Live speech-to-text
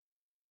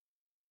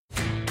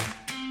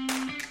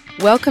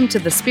Welcome to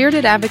the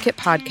Spirited Advocate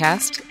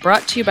podcast,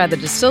 brought to you by the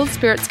Distilled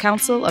Spirits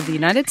Council of the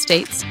United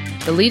States,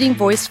 the leading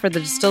voice for the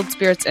distilled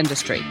spirits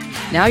industry.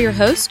 Now your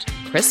host,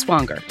 Chris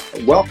Swanger.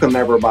 Welcome,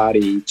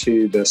 everybody,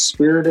 to the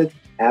Spirited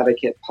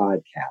Advocate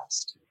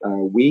podcast.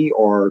 We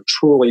are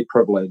truly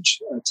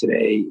privileged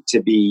today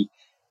to be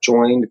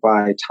joined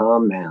by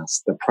Tom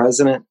Mast, the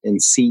president and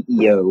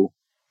CEO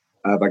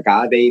of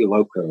Agave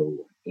Loco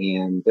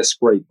and this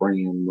great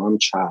brand, Rum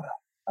Chata.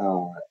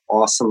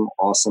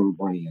 Awesome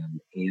brand.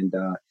 And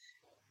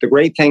the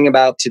great thing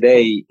about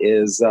today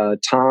is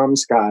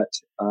Tom's got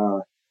a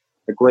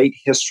great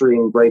history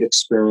and great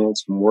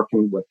experience from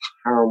working with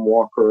Hiram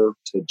Walker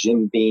to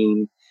Jim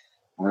Beam,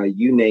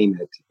 you name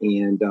it.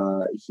 And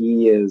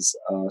he is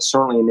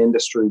certainly an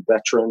industry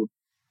veteran,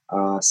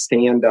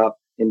 stand-up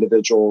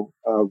individual,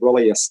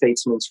 really a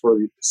statesman for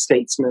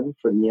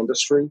the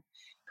industry,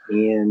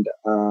 and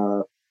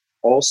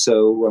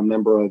also a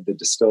member of the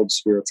Distilled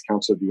Spirits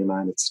Council of the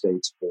United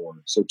States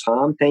Board. So,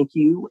 Tom, thank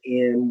you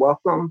and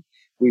welcome.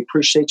 We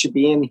appreciate you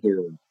being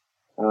here.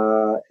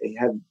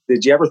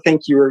 Did you ever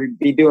think you would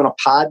be doing a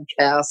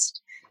podcast,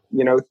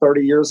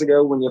 30 years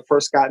ago when you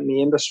first got in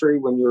the industry,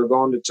 when you were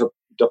going to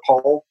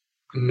DePaul?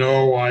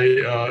 No,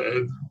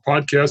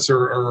 podcasts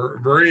are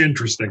very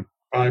interesting.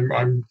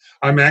 I'm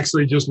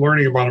actually just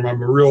learning about them.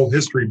 I'm a real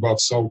history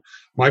buff, so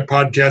my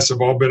podcasts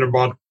have all been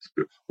about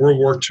World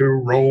War II,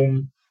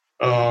 Rome,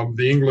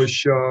 the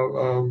English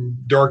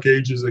Dark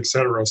Ages,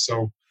 etc.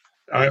 So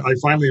I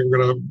finally am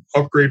going to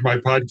upgrade my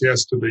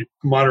podcast to the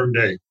modern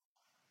day.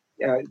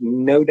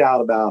 No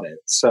doubt about it.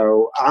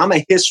 So I'm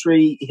a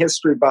history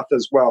buff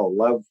as well.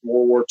 Love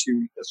World War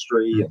II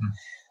history and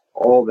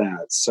all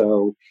that.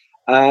 So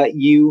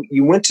you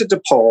went to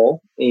DePaul,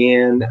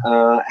 and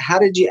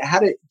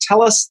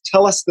tell us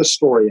the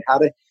story?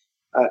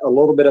 A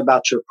little bit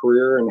about your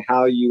career and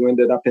how you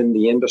ended up in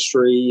the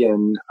industry,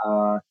 and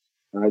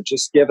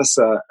just give us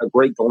a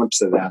great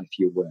glimpse of that, if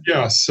you would.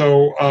 Yeah.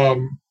 So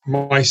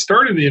my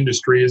start in the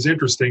industry is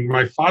interesting.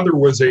 My father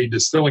was a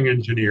distilling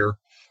engineer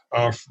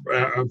from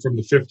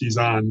the 50s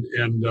on,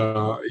 and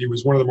he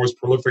was one of the most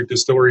prolific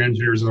distillery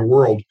engineers in the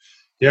world.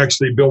 He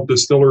actually built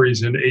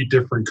distilleries in 8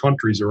 different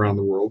countries around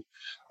the world.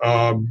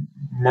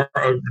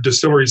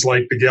 Distilleries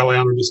like the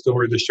Galliano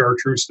Distillery, the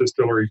Chartreuse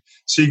Distillery,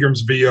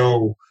 Seagram's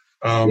VO,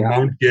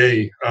 Mount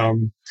Gay.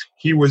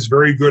 He was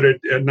very good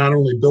at not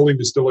only building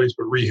distilleries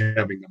but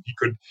rehabbing them.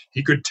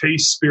 He could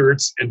taste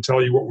spirits and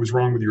tell you what was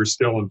wrong with your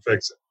still and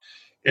fix it.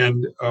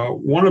 And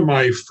one of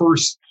my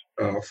first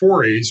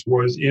forays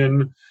was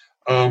in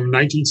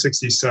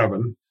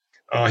 1967.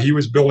 He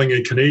was building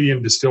a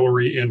Canadian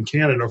distillery in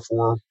Canada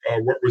for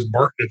what was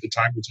Barton at the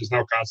time, which is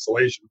now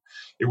Constellation.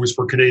 It was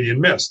for Canadian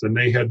Mist, and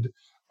they had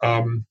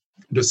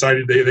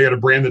decided they had a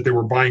brand that they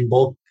were buying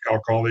bulk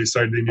alcohol. They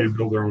decided they needed to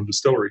build their own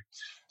distillery.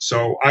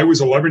 So I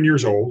was 11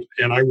 years old,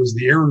 and I was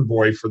the errand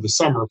boy for the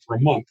summer for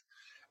a month.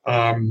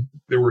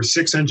 There were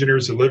 6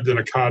 engineers that lived in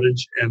a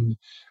cottage, and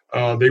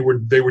they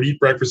would eat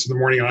breakfast in the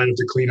morning, and I'd have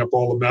to clean up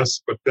all the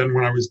mess. But then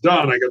when I was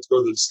done, I got to go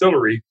to the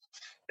distillery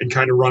and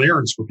kind of run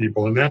errands for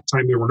people. And that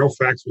time there were no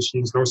fax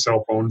machines, no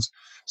cell phones.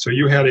 So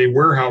you had a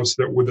warehouse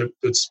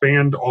that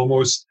spanned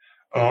almost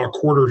a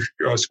quarter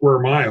square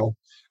mile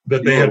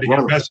that they had to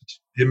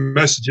get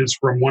messages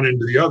from one end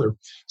to the other.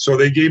 So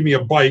they gave me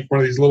a bike, one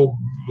of these little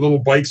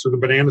bikes with a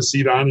banana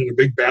seat on and a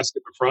big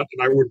basket in front,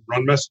 and I would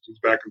run messages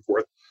back and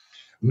forth.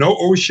 No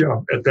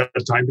OSHA at that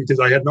time because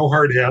I had no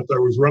hard hat. I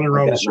was running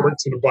around in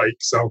shorts and a bike.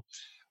 So,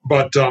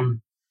 but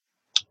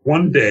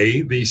one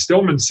day the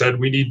stillman said,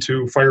 "We need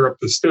to fire up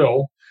the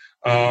still.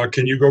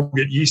 Can you go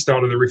get yeast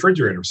out of the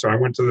refrigerator?" So I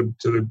went to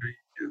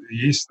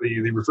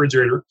the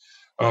refrigerator,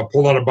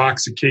 pulled out a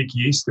box of cake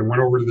yeast, and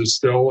went over to the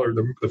still or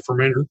the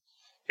fermenter,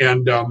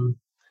 and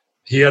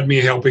he had me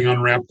helping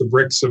unwrap the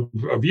bricks of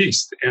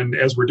yeast. And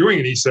as we're doing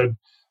it, he said,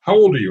 "How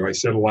old are you?" I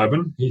said,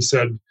 11. He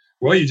said,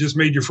 "Well, you just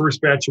made your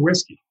first batch of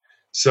whiskey."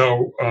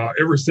 So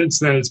ever since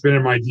then, it's been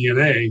in my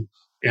DNA,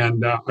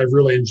 and I've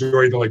really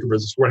enjoyed the liquor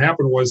business. What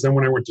happened was then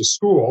when I went to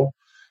school,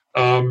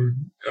 I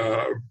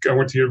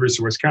went to the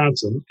University of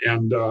Wisconsin,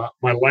 and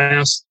my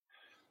last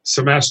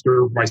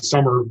semester, my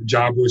summer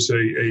job was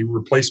a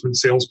replacement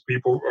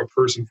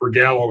person for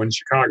Gallo in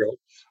Chicago.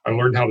 I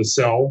learned how to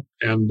sell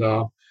and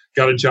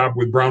got a job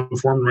with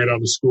Brown-Forman right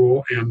out of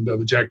school and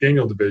the Jack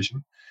Daniel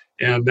division.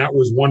 And that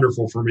was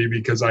wonderful for me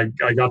because I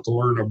got to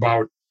learn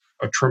about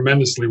a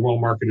tremendously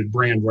well-marketed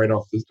brand right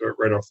off the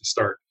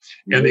start.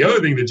 And the other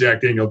thing that Jack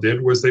Daniel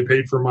did was they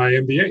paid for my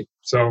MBA.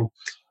 So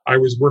I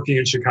was working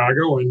in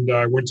Chicago, and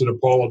I went to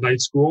DePaul at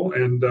night school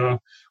and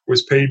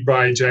was paid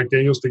by Jack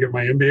Daniels to get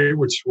my MBA,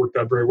 which worked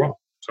out very well.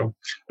 So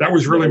that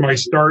was really my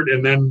start.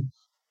 And then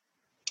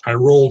I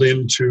rolled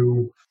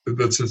into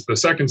the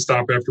second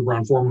stop after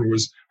Brown-Forman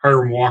was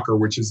Hiram Walker,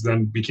 which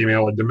then became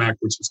Allied Domecq,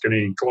 which is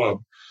Canadian Club.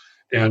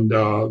 And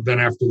then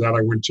after that,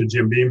 I went to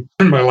Jim Beam.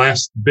 My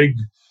last big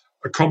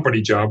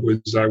company job was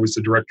I was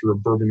the director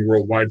of bourbon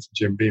worldwide for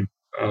Jim Beam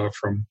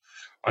from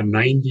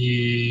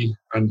 90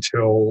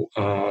 until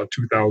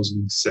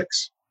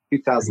 2006.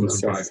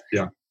 2006.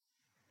 Yeah.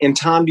 And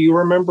Tom, do you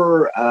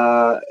remember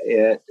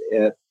at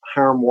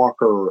Hiram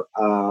Walker,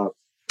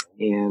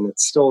 and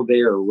it's still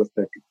there with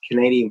the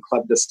Canadian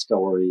Club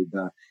Distillery,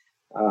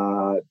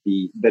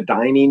 the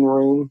dining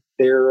room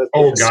there?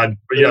 Oh God,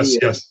 yes.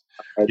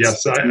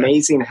 It's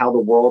amazing how the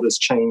world has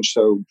changed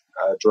so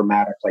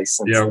dramatically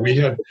since. Yeah, we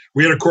had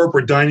a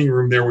corporate dining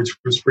room there, which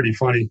was pretty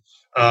funny.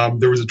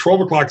 There was a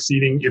 12 o'clock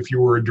seating if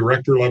you were a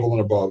director level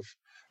and above,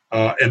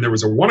 and there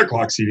was a 1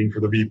 o'clock seating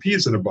for the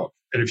VPs and above.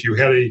 And if you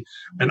had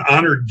an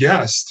honored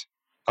guest,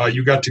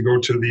 you got to go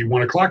to the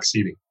 1 o'clock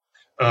seating.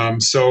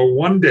 So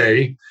one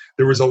day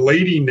there was a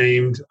lady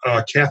named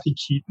Kathy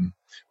Keaton,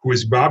 who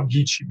was Bob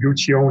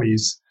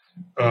Guccione's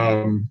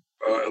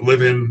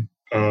live-in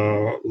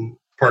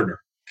partner.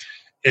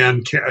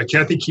 And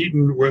Kathy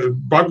Keaton,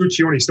 Bob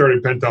Guccione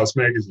started Penthouse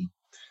Magazine.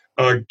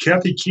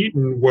 Kathy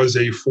Keaton was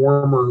a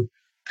former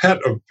pet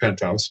of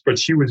Penthouse, but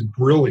she was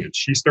brilliant.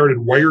 She started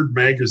Wired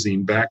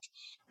Magazine back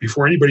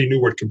before anybody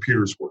knew what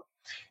computers were.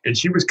 And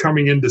she was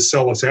coming in to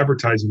sell us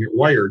advertising at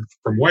Wired,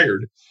 from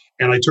Wired.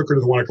 And I took her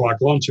to the 1 o'clock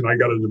lunch, and I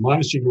got an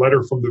admonishing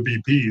letter from the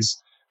VPs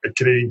at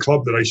Canadian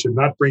Club that I should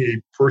not bring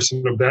a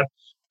person of that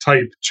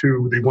type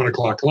to the 1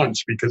 o'clock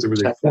lunch because it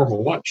was a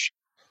formal lunch.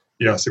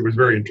 Yes, it was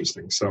very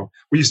interesting. So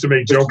we used to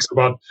make jokes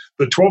about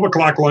the 12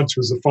 o'clock lunch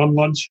was a fun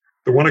lunch.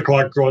 The 1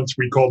 o'clock lunch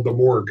we called the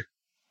morgue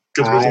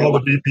because it was all the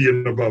VP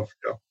and above.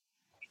 Yeah.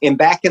 And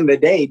back in the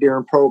day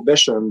during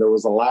Prohibition, there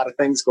was a lot of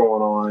things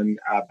going on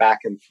back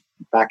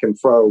and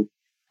fro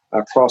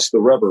across the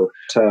river.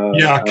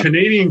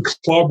 Canadian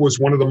Club was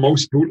one of the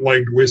most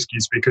bootlegged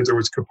whiskeys because it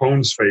was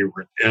Capone's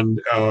favorite. And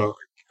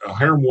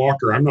Hiram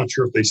Walker, I'm not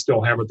sure if they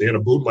still have it. They had a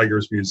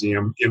bootleggers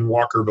museum in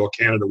Walkerville,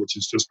 Canada, which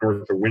is just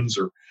north of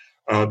Windsor.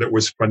 That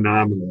was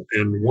phenomenal.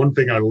 And one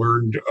thing I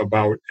learned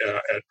about,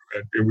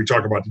 and we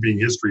talk about being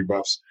history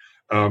buffs,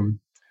 I'm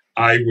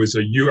a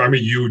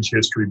huge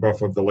history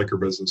buff of the liquor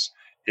business.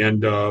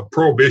 And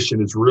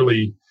Prohibition is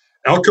really,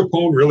 Al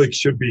Capone really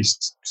should be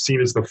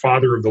seen as the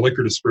father of the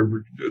liquor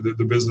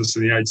the business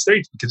in the United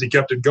States because he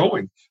kept it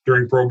going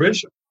during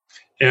Prohibition.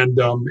 And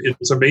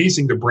it's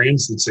amazing the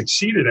brands that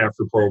succeeded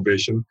after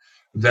Prohibition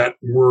the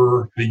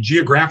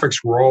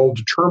geographics were all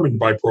determined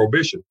by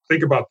Prohibition.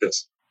 Think about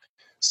this.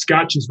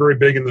 Scotch is very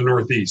big in the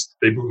Northeast.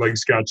 They bootleg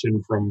Scotch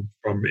in from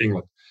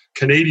England.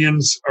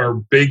 Canadians are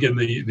big in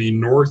the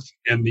North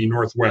and the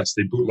Northwest.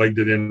 They bootlegged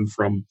it in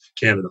from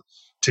Canada.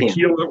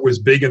 Tequila was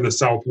big in the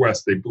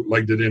Southwest. They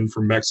bootlegged it in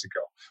from Mexico.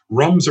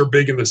 Rums are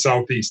big in the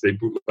Southeast. They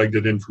bootlegged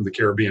it in from the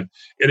Caribbean.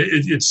 And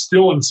it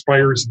still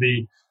inspires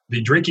the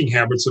drinking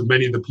habits of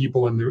many of the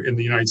people in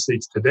the United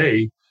States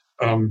today,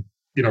 70,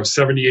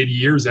 80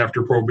 years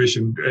after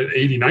Prohibition,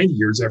 80, 90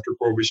 years after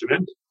Prohibition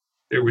ended.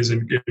 It was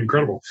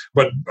incredible.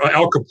 But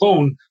Al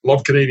Capone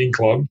loved Canadian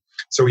Club,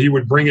 so he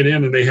would bring it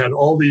in, and they had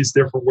all these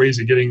different ways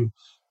of getting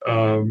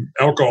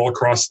alcohol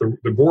across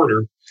the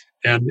border.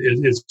 And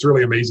it's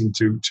really amazing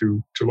to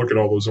look at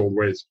all those old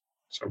ways.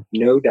 So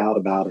no doubt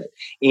about it.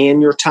 And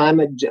your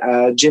time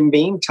at Jim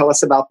Beam, tell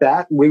us about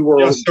that. We were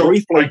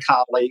briefly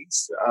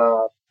colleagues.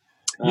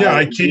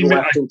 I came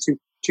in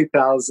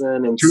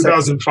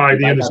 2005,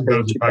 the end of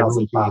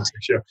 2005.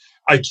 Yeah.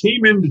 I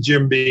came into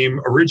Jim Beam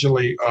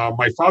originally.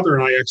 My father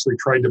and I actually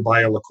tried to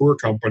buy a liqueur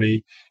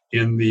company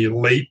in the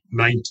late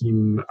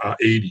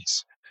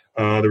 1980s.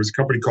 There was a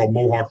company called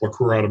Mohawk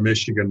Liqueur out of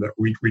Michigan that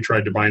we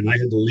tried to buy, and I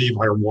had to leave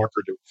Hiram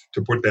Walker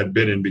to put that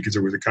bid in because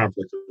it was a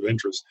conflict of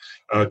interest.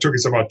 It took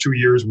us about 2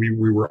 years. We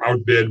were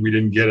outbid. We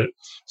didn't get it.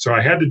 So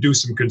I had to do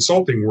some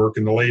consulting work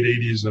in the late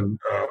 80s and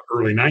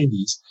early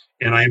 90s,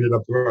 and I ended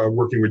up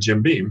working with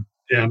Jim Beam.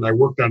 And I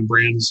worked on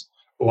brands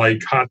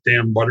like Hot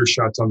Damn Butter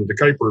Shots on the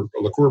DeKuyper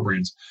liqueur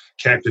brands,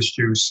 Cactus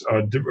Juice,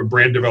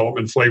 brand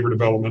development, flavor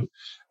development.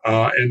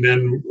 And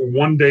then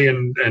one day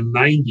in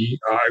 90,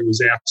 I was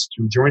asked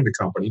to join the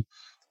company.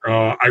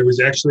 I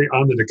was actually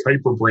on the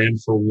DeKuyper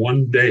brand for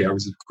one day. I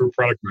was the group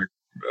product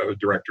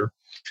director.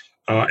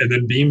 And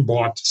then Beam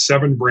bought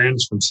 7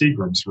 brands from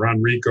Seagram's,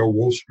 Ron Rico,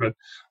 Wolfschmidt,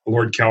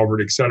 Lord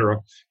Calvert, etc.,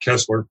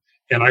 Kessler.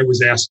 And I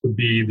was asked to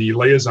be the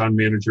liaison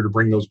manager to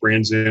bring those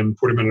brands in,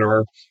 put them in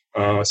our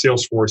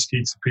sales force,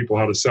 teach the people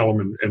how to sell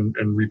them and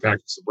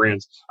repackage the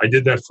brands. I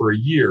did that for a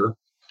year.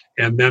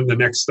 And then the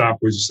next stop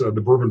was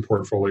the bourbon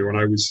portfolio. And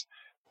I was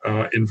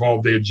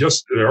involved. They had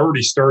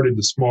already started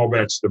the small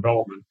batch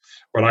development,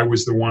 but I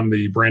was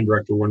the brand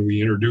director when we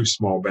introduced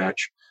small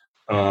batch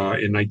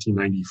in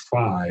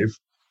 1995.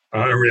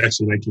 Or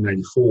actually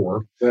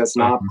 1994. That's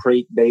Knob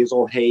Creek,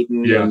 Basil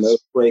Hayden, and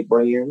those great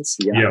brands.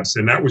 Yeah. Yes,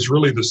 and that was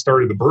really the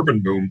start of the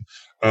bourbon boom.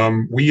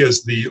 We,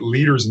 as the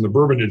leaders in the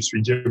bourbon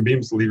industry, Jim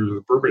Beam's the leader of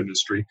the bourbon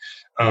industry,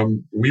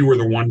 we were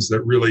the ones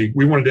that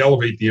we wanted to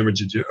elevate the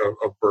image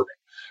of bourbon.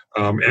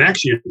 And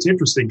actually, it's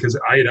interesting because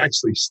I had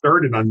actually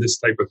started on this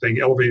type of thing,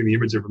 elevating the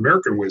image of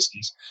American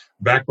whiskeys.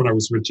 Back when I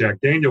was with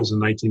Jack Daniels in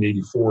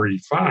 1984,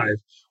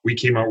 85, we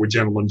came out with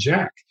Gentleman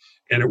Jack.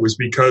 And it was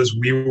because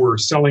we were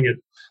selling it,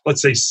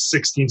 let's say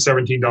 $16,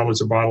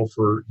 $17 a bottle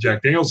for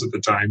Jack Daniels at the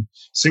time.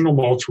 Single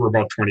malts were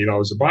about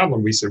 $20 a bottle.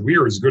 And we said, we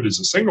are as good as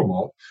a single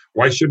malt.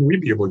 Why shouldn't we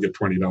be able to get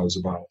 $20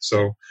 a bottle?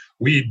 So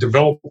we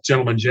developed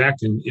Gentleman Jack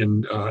in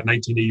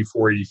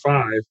 1984,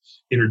 85,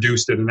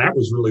 introduced it, and that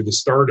was really the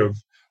start of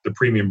the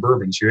premium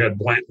bourbons. You had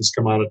Blanton's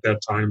come out at that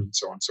time, and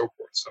so on and so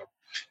forth. So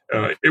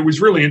it was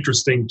really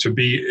interesting to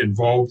be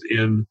involved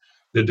in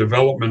the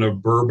development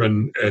of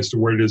bourbon as to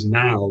what it is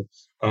now,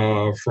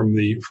 from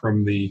the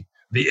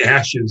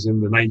ashes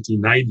in the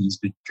 1990s,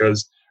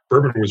 because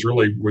bourbon was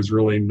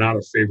really not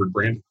a favored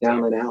brand.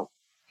 Down and out.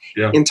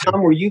 Yeah. And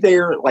Tom, were you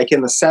there like in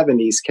the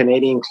 70s?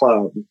 Canadian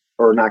Club,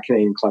 or not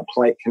Canadian Club,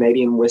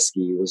 Canadian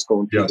whiskey was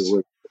going through the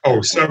roof. Oh,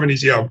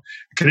 70s, yeah.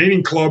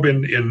 Canadian Club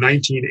in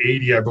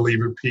 1980, I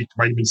believe it peaked,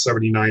 might have been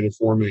 79 at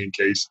 4 million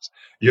cases.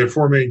 You had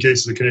 4 million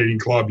cases of Canadian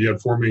Club, you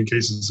had 4 million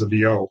cases of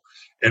VO.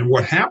 And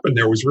what happened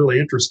there was really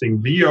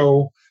interesting.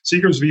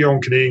 Seagram's VO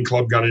and Canadian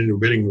Club got into a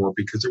bidding war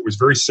because it was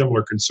very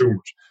similar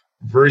consumers,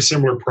 very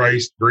similar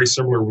price, very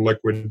similar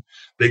liquid.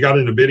 They got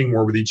into bidding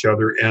war with each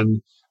other,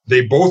 and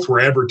they both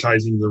were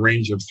advertising in the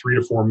range of $3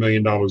 to $4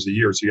 million a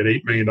year. So you had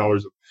 $8 million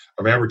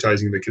of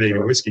advertising in the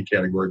Canadian whiskey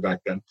category back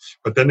then.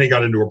 But then they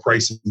got into a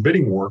price and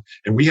bidding war,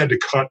 and we had to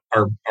cut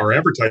our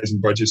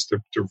advertising budgets to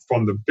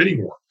fund the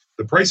bidding war,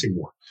 the pricing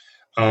war.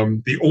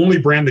 The only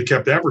brand that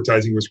kept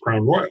advertising was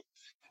Crown Royal.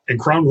 And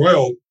Crown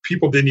Royal,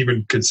 people didn't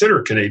even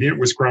consider Canadian, it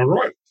was Crown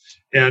Royal.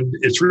 And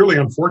it's really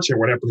unfortunate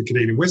what happened in the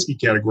Canadian whiskey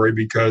category,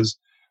 because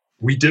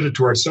we did it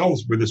to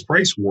ourselves with this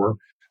price war,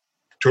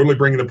 totally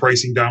bringing the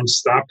pricing down,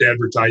 stopped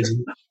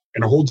advertising,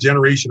 and a whole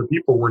generation of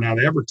people were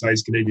not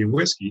advertised Canadian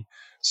whiskey.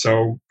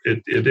 So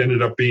it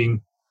ended up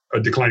being a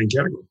declining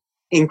category.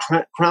 In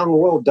Crown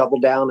Royal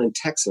doubled down in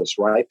Texas,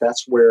 right?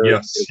 That's where.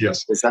 Yes.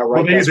 Is that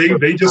right? Well,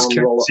 they just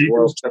kept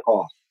Seagram's took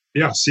off.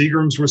 Yeah,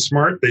 Seagram's was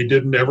smart. They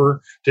didn't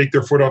ever take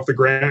their foot off the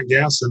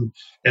gas,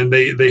 and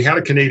they had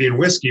a Canadian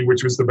whiskey,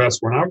 which was the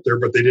best one out there,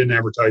 but they didn't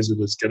advertise it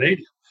as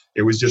Canadian.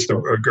 It was just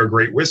a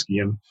great whiskey.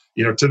 And,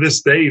 to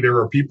this day, there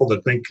are people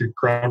that think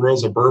Crown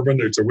Royal's a bourbon.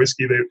 It's a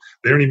whiskey.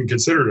 They don't even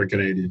consider it a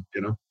Canadian,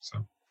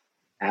 so.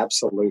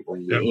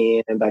 Absolutely.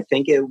 Yep. And I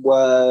think it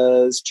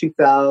was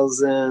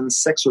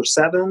 2006 or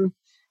 7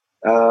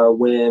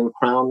 when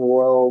Crown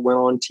Royal went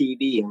on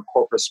TV in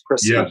Corpus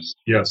Christi.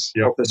 Yes.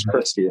 Corpus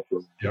Christi.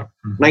 Yeah.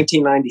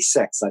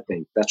 1996, I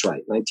think. That's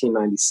right,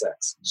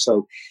 1996.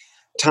 So,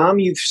 Tom,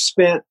 you've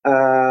spent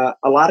a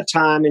lot of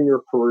time in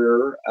your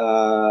career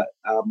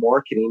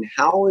marketing.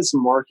 How has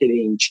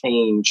marketing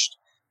changed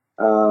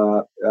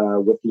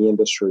with the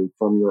industry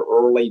from your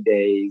early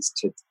days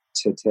to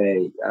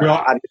today?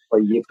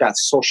 Obviously, you've got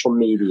social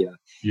media.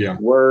 Yeah.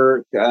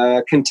 We're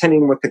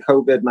contending with the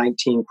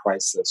COVID-19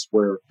 crisis,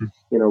 where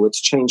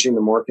it's changing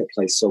the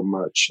marketplace so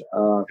much.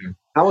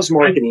 How has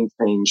marketing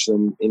changed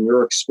in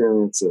your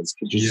experiences?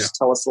 Could you just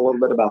tell us a little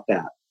bit about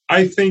that?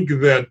 I think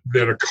that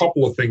a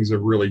couple of things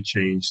have really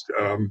changed.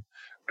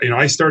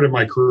 I started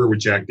my career with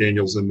Jack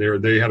Daniels, and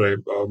they had a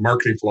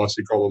marketing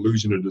philosophy called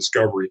Illusion of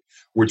Discovery,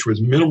 which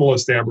was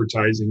minimalist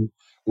advertising.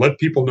 Let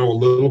people know a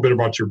little bit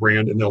about your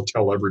brand, and they'll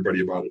tell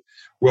everybody about it.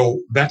 Well,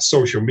 that's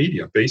social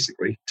media,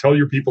 basically. Tell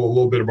your people a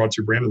little bit about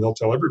your brand, and they'll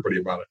tell everybody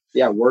about it.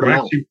 Yeah, word of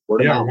mouth.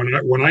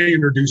 When I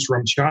introduced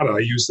Rum Chata, I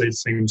used that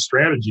same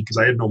strategy because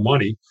I had no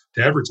money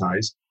to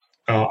advertise.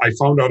 I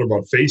found out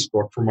about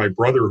Facebook from my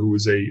brother, who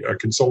was a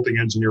consulting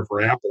engineer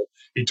for Apple.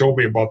 He told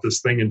me about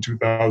this thing in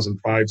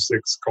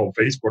 2005-06 called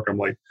Facebook. I'm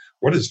like,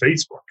 what is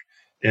Facebook?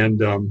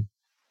 And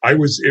it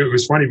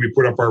was funny. We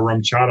put up our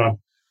Rum Chata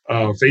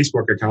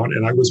Facebook account,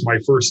 and I was my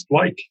first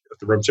like at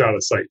the Rum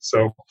Chata site.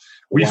 So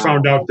we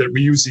found out that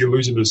we use the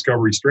Illusion of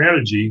Discovery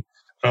strategy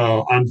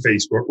on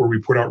Facebook, where we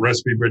put out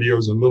recipe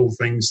videos and little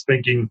things,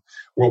 thinking,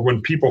 well,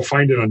 when people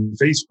find it on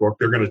Facebook,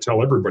 they're going to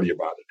tell everybody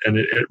about it. And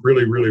it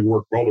really, really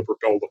worked well to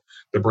propel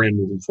the brand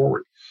moving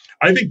forward.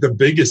 I think the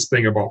biggest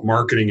thing about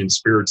marketing in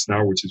spirits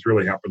now, which has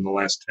really happened in the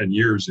last 10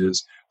 years,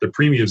 is the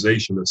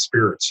premiumization of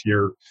spirits.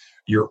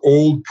 Your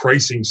old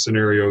pricing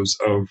scenarios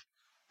of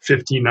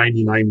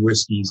 $15.99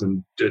 whiskeys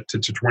and to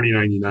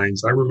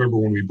 $20.99s. I remember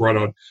when we brought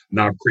out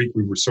Knob Creek,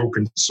 we were so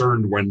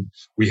concerned when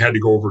we had to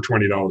go over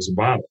 $20 a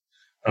bottle.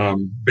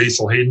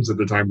 Basil Hayden's at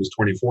the time was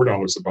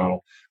 $24 a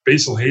bottle.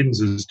 Basil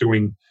Hayden's is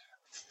doing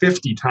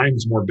 50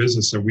 times more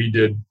business than we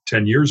did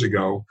 10 years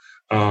ago,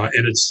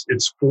 and it's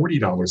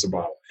 $40 a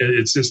bottle.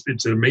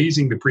 It's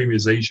amazing, the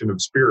premiumization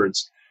of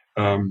spirits,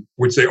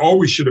 which they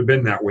always should have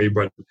been that way,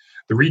 but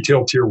the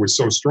retail tier was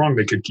so strong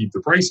they could keep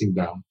the pricing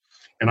down.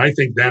 And I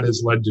think that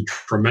has led to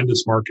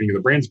tremendous marketing of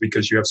the brands,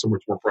 because you have so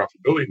much more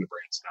profitability in the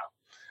brands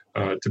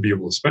now to be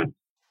able to spend.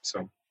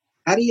 So,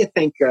 how do you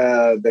think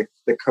the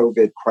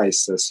COVID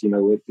crisis,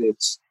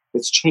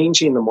 it's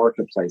changing the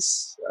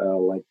marketplace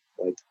like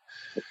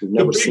we've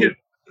never seen?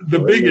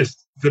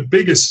 The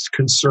biggest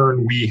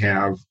concern we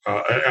have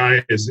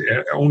as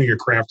owning a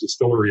craft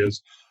distillery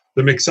is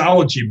the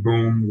mixology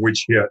boom,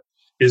 which hit,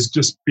 is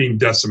just being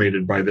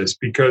decimated by this.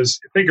 Because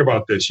think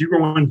about this: you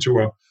go into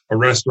a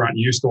restaurant,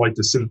 you used to like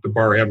to sit at the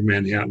bar, have a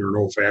Manhattan or an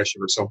old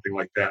fashioned or something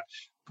like that,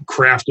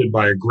 crafted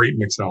by a great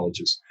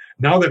mixologist.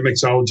 Now that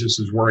mixologist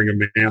is wearing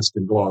a mask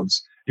and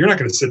gloves, you're not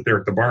going to sit there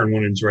at the bar and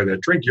want to enjoy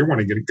that drink. You're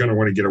going to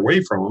want to get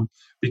away from them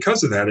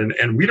because of that.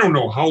 And we don't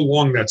know how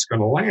long that's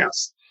going to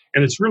last.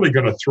 And it's really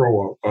going to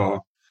throw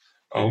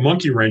a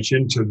monkey wrench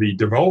into the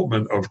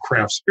development of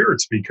craft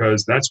spirits,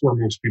 because that's where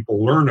most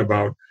people learn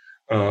about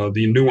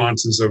the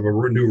nuances of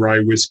a new rye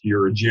whiskey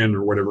or a gin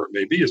or whatever it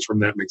may be. Is from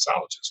that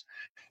mixologist.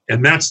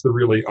 And that's the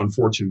really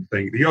unfortunate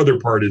thing. The other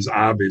part is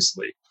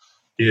obviously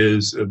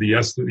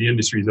the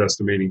industry is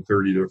estimating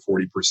 30 to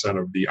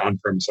 40% of the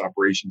on-premise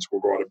operations will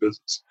go out of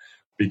business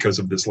because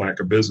of this lack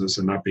of business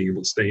and not being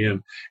able to stay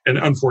in. And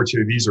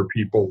unfortunately, these are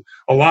people,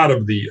 a lot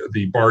of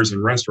the bars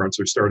and restaurants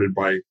are started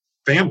by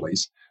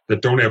families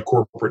that don't have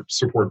corporate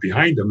support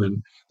behind them,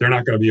 and they're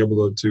not going to be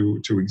able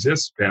to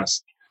exist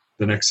past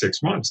the next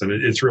 6 months. And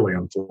it's really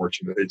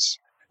unfortunate.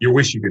 You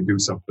wish you could do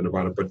something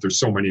about it, but there's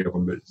so many of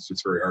them that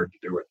it's very hard to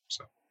do it.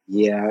 So.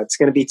 Yeah, it's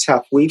going to be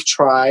tough. We've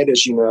tried,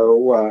 as you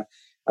know,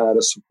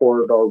 to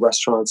support our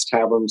restaurants,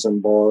 taverns,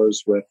 and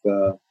bars with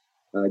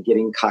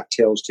getting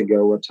cocktails to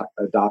go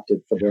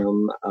adopted for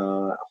them,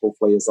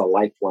 hopefully as a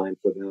lifeline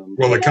for them.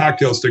 Well, the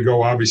cocktails to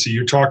go, obviously,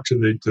 you talk to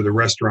the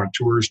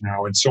restaurateurs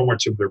now, and so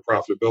much of their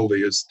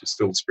profitability is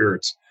distilled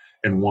spirits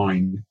and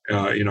wine,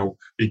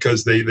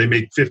 because they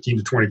make 15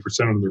 to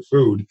 20% on their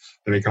food,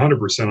 they make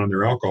 100% on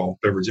their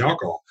beverage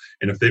alcohol.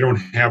 And if they don't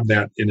have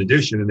that in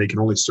addition, and they can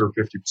only serve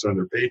 50% of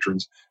their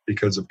patrons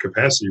because of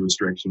capacity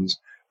restrictions,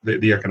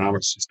 the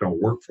economics just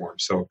don't work for them.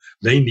 So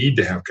they need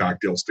to have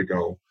cocktails to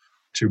go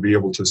to be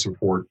able to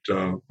support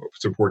their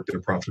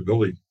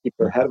profitability. Keep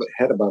their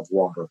head above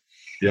water.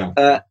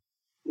 Yeah.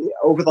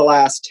 Over the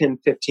last 10,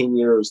 15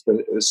 years,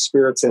 the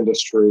spirits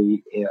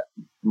industry,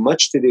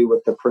 much to do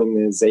with the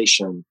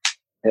premiumization,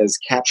 has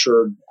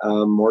captured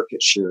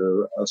market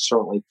share,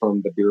 certainly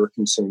from the beer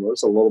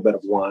consumers, a little bit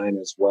of wine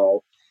as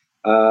well.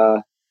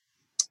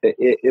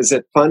 Is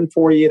it fun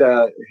for you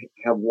to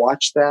have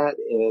watched that?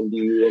 And do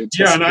you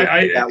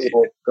anticipate that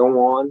will go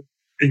on?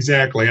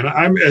 Exactly. And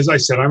as I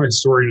said, I'm a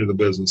historian of the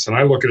business, and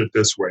I look at it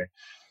this way.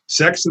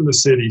 Sex and the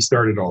City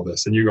started all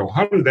this. And you go,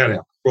 how did that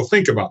happen? Well,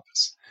 think about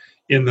this.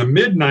 In the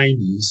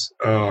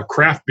mid-'90s,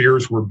 craft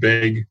beers were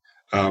big.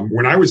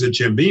 When I was at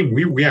Jim Beam,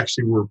 we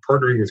actually were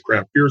partnering with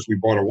craft beers. We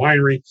bought a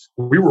winery.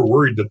 We were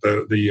worried that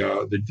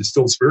the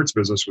distilled spirits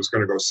business was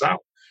going to go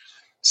south.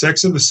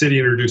 Sex and the City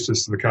introduced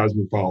us to the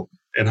Cosmopolitan.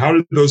 And how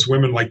did those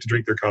women like to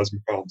drink their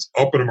Cosmopolitans?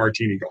 Up in a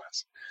martini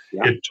glass.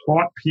 Yeah. It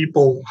taught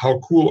people how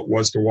cool it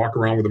was to walk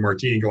around with a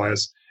martini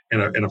glass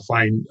and a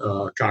fine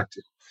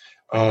cocktail.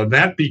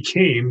 That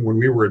became, when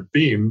we were at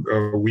Beam,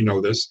 we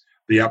know this,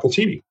 the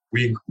Appletini.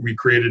 We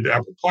created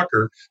Apple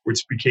Plucker,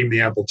 which became the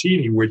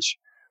Appletini, which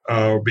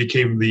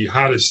became the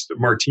hottest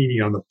martini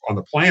on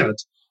the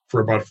planet for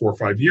about 4 or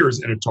 5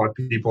 years, and it taught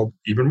people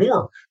even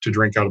more to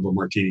drink out of a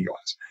martini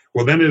glass.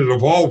 Well, then it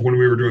evolved when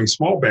we were doing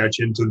small batch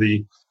into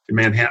the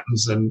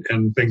Manhattans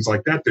and things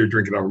like that. They're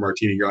drinking out of a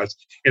martini glass,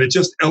 and it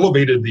just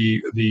elevated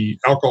the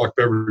alcoholic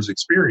beverage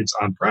experience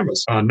on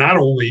premise, not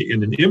only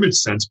in an image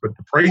sense, but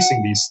the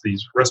pricing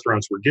these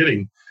restaurants were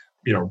getting,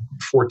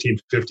 $14,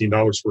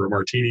 $15 for a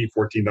martini,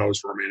 $14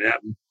 for a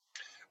Manhattan.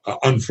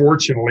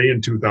 Unfortunately,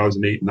 in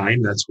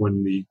 2008-9, that's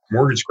when the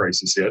mortgage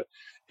crisis hit,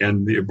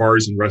 and the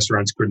bars and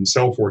restaurants couldn't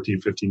sell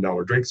 $14,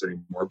 $15 drinks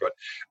anymore. But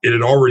it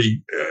had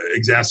already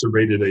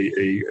exacerbated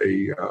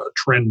a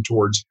trend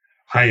towards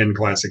high-end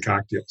classic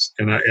cocktails,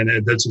 and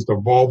that's just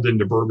evolved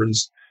into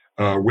bourbons,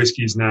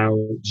 whiskeys now,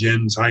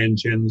 gins, high-end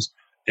gins,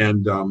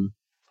 and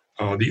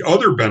the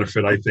other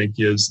benefit, I think,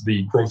 is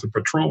the growth of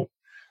Patron.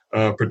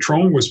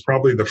 Patron was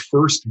probably the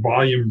first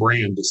volume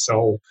brand to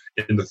sell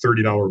in the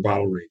 $30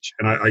 bottle range,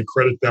 and I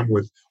credit them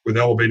with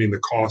elevating the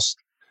cost,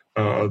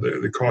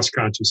 the cost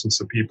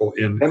consciousness of people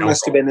in. That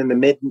must have been in the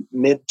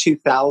mid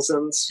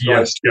 2000s.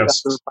 Yes,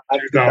 2000s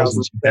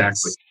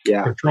exactly.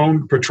 Yeah,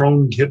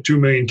 Patron hit 2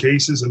 million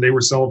cases, and they were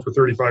selling for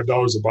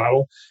 $35 a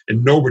bottle,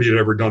 and nobody had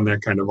ever done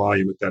that kind of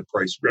volume at that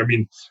price. I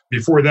mean,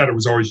 before that, it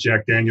was always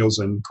Jack Daniels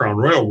and Crown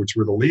Royal, which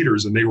were the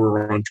leaders, and they were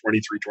around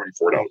 $23, $24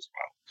 a bottle.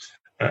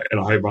 At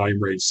a high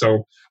volume rate.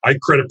 So I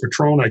credit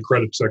Patron, I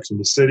credit Sex and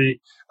the City,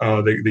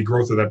 the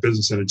growth of that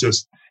business, and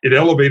it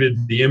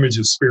elevated the image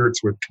of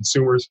spirits with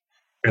consumers,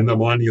 and the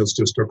millennials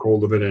just took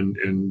hold of it,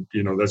 and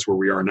that's where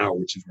we are now,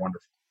 which is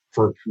wonderful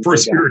for a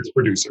spirits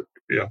producer.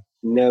 Yeah,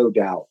 no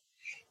doubt.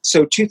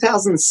 So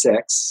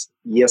 2006,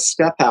 you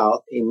step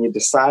out and you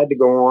decide to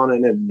go on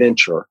an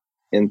adventure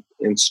and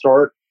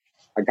start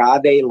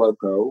Agave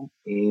Loco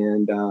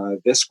and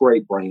this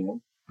great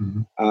brand.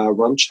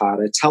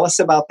 RumChata. Tell us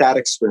about that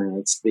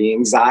experience, the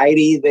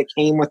anxiety that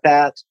came with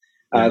that,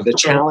 the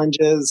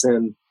challenges,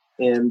 and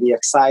the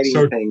exciting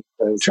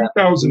things.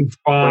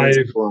 2005.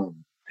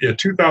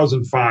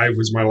 2005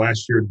 was my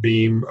last year at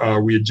Beam.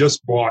 We had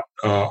just bought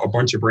a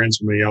bunch of brands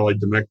from the Allied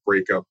Domecq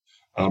breakup,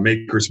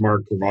 Maker's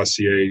Mark,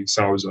 Courvoisier,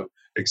 Sauza,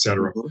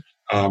 etc.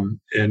 And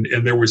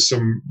there was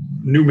some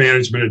new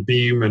management at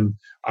Beam, and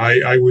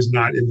I was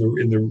not in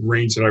the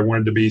range that I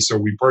wanted to be, so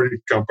we parted the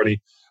company.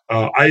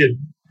 I had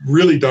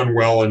really done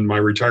well in my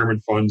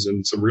retirement funds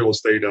and some real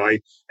estate. And I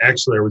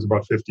was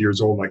about 50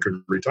 years old and I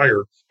could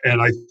retire, and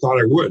I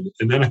thought I would.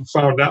 And then I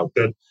found out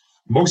that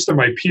most of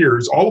my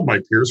peers, all of my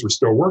peers, were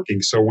still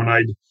working. So when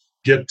I'd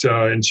get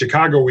in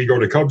Chicago, we go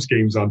to Cubs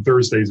games on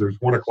Thursdays. There's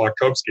 1:00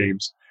 Cubs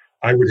games.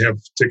 I would have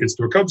tickets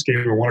to a Cubs game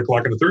at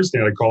 1:00 on a Thursday.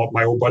 And I'd call up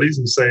my old buddies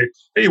and say,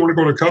 hey, you want to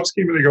go to a Cubs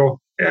game? And they go,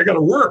 hey, I got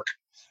to work.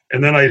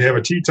 And then I'd have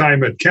a tea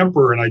time at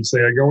Kemper, and I'd say,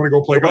 I want to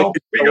go play golf.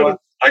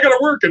 I got to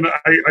work. And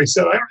I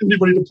said, I don't have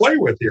anybody to play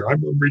with here.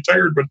 I'm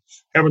retired, but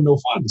having no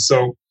fun.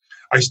 So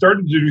I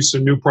started to do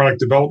some new product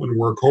development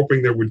work,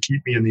 hoping that would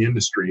keep me in the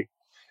industry.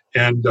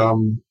 And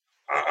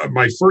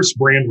my first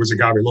brand was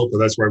Agave Loco.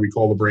 That's why we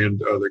call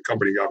the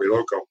company Agave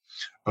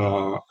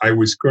Loco. I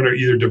was going to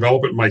either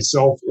develop it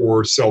myself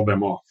or sell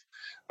them off.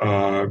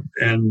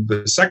 And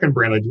the second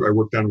brand I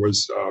worked on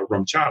was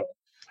RumChata.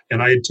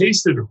 And I had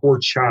tasted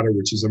horchata,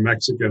 which is a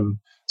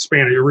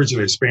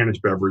originally a Spanish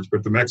beverage,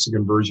 but the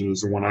Mexican version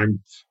is the one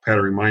I'm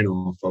patterning mine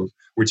off of,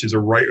 which is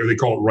they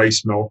call it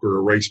rice milk or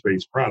a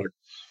rice-based product.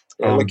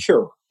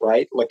 Liqueur,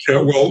 right?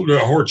 Liqueur.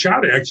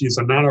 Horchata actually is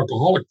a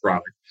non-alcoholic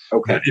product.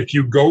 Okay. If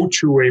you go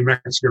to a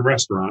Mexican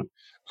restaurant,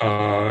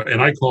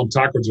 and I call them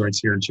taco joints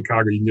here in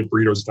Chicago, you can get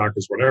burritos,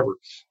 tacos, whatever.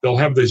 They'll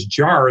have this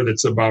jar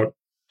that's about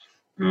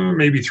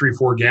maybe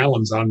 3-4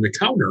 gallons on the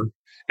counter,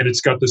 and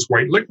it's got this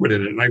white liquid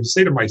in it. And I would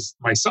say to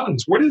my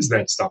sons, what is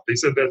that stuff? They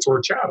said, that's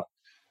horchata.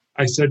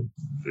 I said,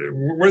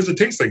 what does it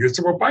taste like? They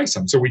said, well, buy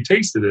some. So we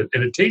tasted it,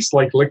 and it tastes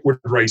like liquid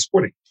rice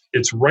pudding.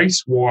 It's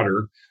rice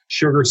water,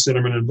 sugar,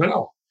 cinnamon, and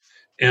vanilla.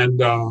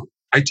 And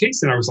I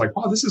tasted it. I was like,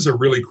 wow, this is a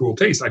really cool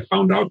taste. I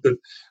found out that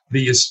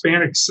the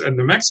Hispanics and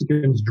the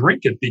Mexicans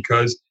drink it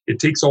because it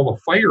takes all the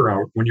fire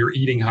out when you're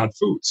eating hot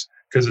foods,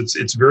 because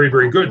it's very,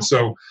 very good.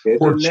 So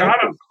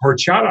horchata,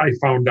 I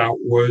found out,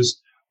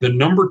 was the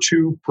number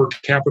 2 per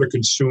capita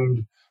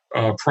consumed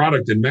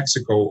product in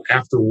Mexico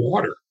after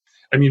water.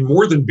 I mean,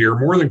 more than beer,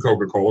 more than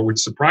Coca-Cola, which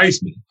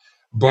surprised me.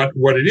 But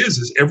what it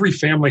is every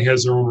family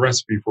has their own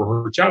recipe for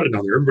horchata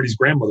down there. Everybody's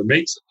grandmother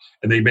makes it,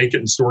 and they make it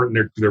and store it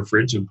in their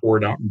fridge and pour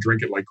it out and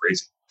drink it like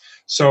crazy.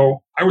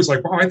 So I was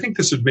like, wow, I think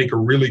this would make a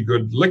really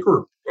good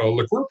liqueur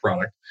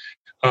product.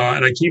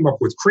 And I came up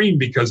with cream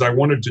because I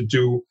wanted to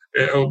do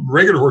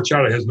regular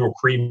horchata has no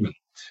cream in it.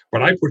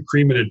 But I put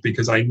cream in it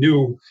because I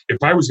knew if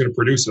I was going to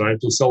produce it, I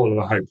had to sell it at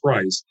a high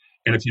price.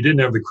 And if you didn't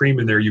have the cream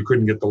in there, you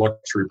couldn't get the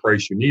luxury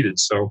price you needed.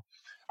 So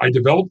I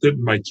developed it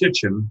in my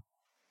kitchen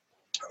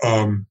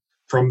from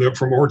a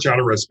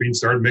horchata recipe and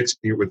started mixing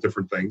it with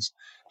different things.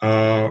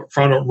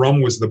 Found out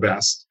rum was the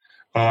best.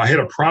 I had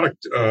a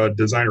product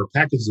designer,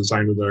 package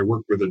designer that I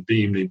worked with at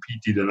Beam named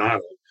Pete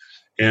Donato.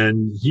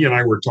 And he and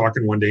I were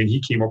talking one day, and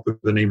he came up with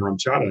the name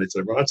RumChata. And I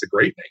said, well, that's a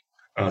great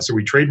name. So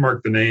we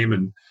trademarked the name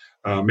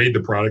and made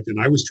the product.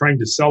 And I was trying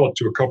to sell it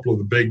to a couple of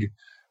the big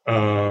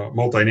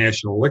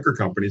multinational liquor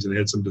companies, and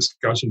had some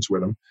discussions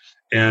with them.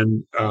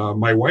 And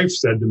my wife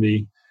said to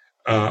me,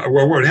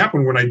 well, what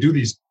happened when I do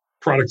these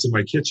products in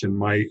my kitchen,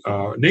 my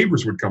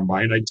neighbors would come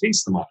by and I'd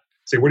taste them on it.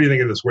 Say, what do you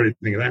think of this? What do you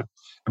think of that?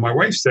 And my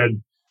wife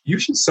said, you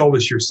should sell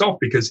this yourself,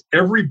 because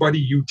everybody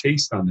you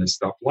taste on this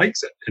stuff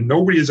likes it. And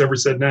nobody has ever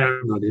said, nah,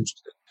 I'm not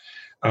interested.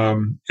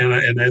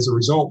 And as a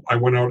result, I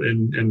went out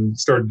and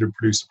started to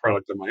produce a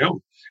product of my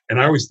own.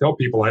 And I always tell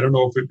people, I don't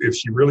know if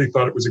she really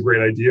thought it was a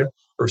great idea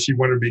or if she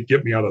wanted to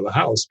get me out of the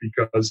house,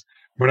 because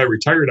when I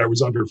retired, I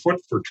was underfoot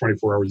for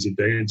 24 hours a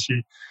day, and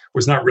she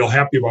was not real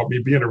happy about me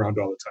being around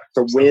all the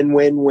time. It's a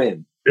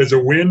win-win-win. It's a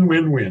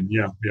win-win-win.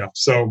 Yeah.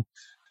 So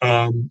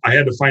I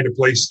had to find a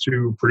place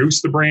to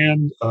produce the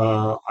brand.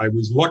 I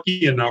was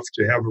lucky enough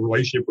to have a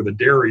relationship with a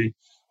dairy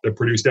that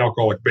produced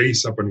alcoholic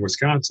base up in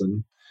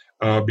Wisconsin,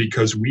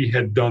 because we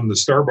had done the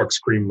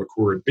Starbucks cream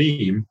liqueur at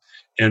Beam,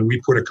 and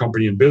we put a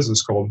company in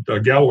business called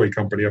Galloway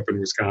Company up in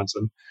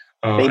Wisconsin.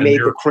 They made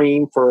the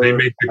cream for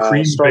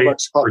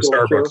Starbucks for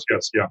Starbucks.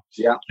 Yes,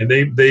 yeah. And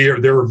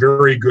they're a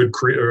very good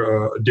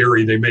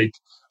dairy. They make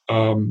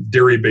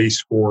dairy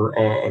base for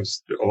a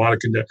lot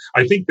of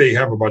I think they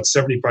have about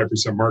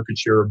 75% market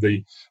share of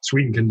the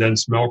sweetened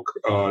condensed milk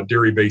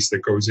dairy base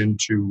that goes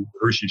into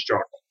Hershey's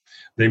chocolate.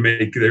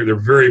 They're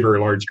very, very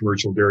large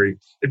commercial dairy.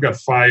 They've got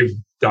 5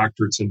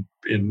 doctorates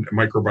in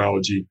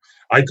microbiology.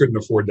 I couldn't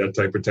afford that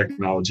type of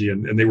technology,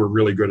 and they were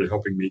really good at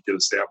helping me get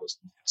established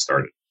and get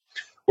started.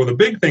 Well, the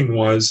big thing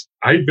was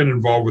I'd been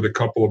involved with a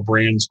couple of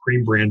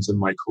cream brands in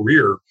my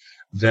career,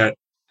 that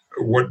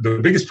what the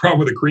biggest problem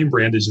with a cream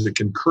brand is it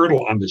can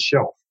curdle on the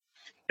shelf.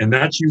 And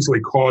that's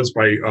usually caused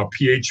by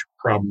pH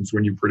problems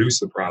when you produce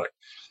the product.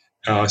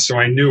 So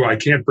I knew I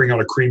can't bring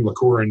out a cream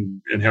liqueur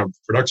and have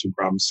production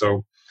problems.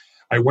 So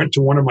I went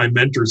to one of my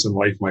mentors in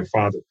life, my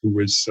father, who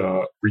was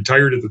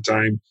retired at the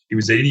time. He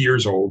was 80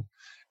 years old.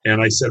 And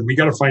I said, we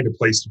got to find a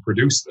place to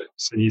produce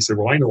this. And he said,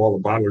 well, I know all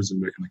the bottlers in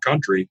the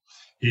country.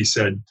 He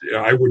said,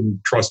 I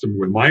wouldn't trust them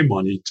with my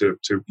money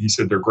he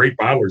said, they're great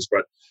bottlers,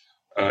 but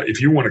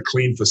if you want a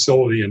clean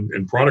facility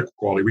and product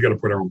quality, we got to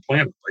put our own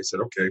plant up. I said,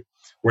 okay,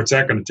 what's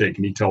that going to take?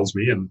 And he tells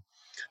me, and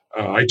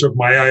I took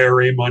my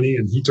IRA money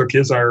and he took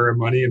his IRA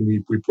money, and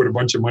we put a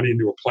bunch of money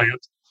into a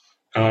plant.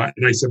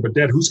 And I said, but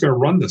Dad, who's going to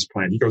run this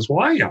plant? He goes,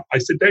 well, I am. I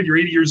said, Dad, you're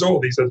 80 years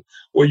old. He says,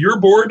 well, you're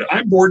bored.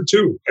 I'm bored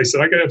too. I said,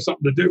 I got to have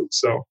something to do.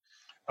 So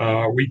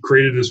we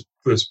created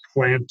this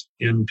plant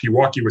in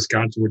Pewaukee,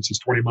 Wisconsin, which is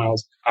 20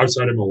 miles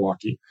outside of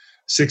Milwaukee.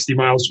 60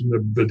 miles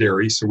from the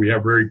dairy, so we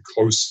have very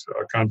close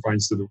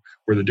confines to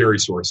where the dairy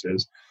source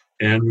is.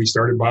 And we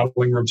started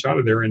bottling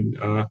RumChata there,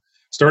 and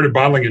started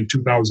bottling in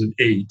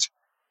 2008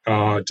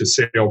 to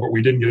sale, but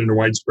we didn't get into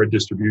widespread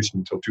distribution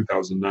until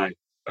 2009.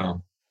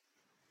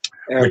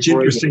 Which,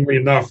 interestingly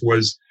enough,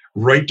 was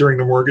right during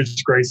the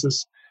mortgage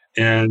crisis.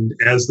 And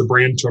as the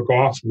brand took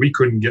off, we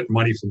couldn't get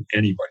money from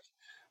anybody.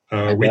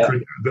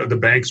 The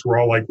banks were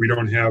all like, we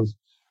don't have,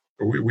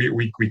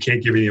 we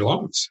can't give any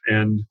loans.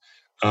 And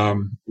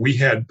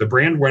the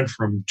brand went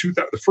from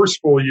the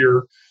first full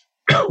year,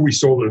 we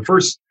sold the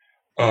first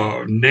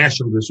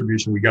national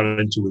distribution we got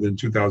into within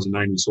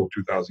 2009. We sold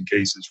 2,000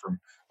 cases from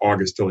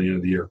August till the end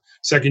of the year.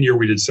 Second year,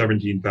 we did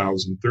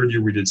 17,000. Third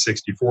year, we did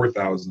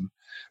 64,000.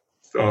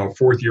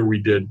 Fourth year,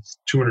 we did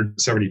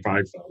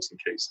 275,000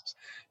 cases.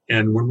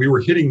 And when we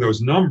were hitting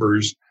those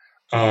numbers,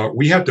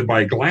 we had to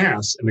buy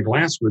glass, and the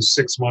glass was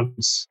 6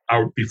 months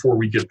out before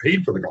we get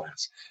paid for the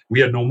glass. We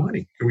had no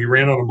money, and we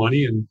ran out of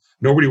money, and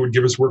nobody would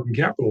give us working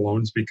capital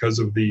loans because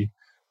of the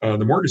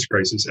mortgage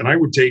crisis. And I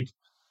would take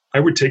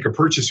a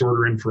purchase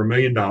order in for $1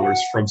 million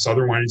from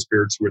Southern Wine and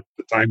Spirits, which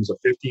at the time was a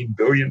 $15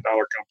 billion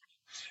company,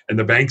 and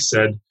the bank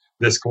said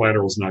this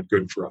collateral is not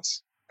good for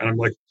us. And I'm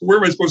like, where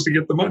am I supposed to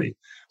get the money?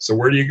 So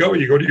where do you go?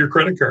 You go to your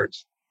credit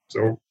cards.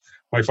 So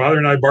my father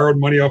and I borrowed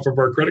money off of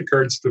our credit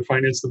cards to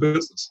finance the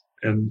business,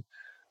 and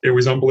it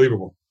was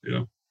unbelievable.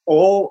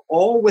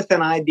 All with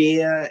an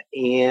idea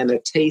and a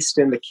taste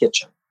in the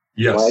kitchen.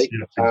 Yes, right?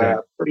 Yes,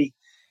 exactly.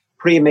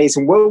 Pretty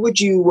amazing. What would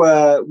you?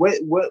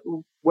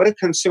 What do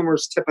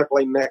consumers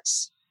typically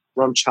mix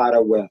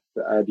RumChata with?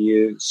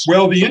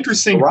 The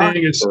interesting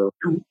thing is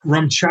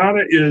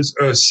RumChata is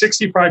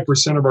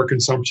 65% of our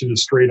consumption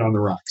is straight on the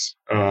rocks.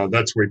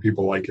 That's the way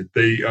people like it.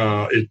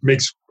 It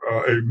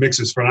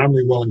mixes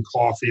phenomenally well in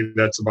coffee.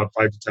 That's about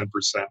 5 to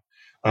 10%.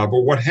 But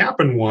what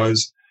happened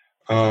was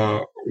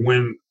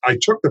when I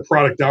took the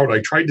product out, I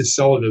tried to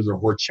sell it as a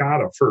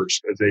horchata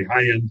first, as a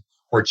high-end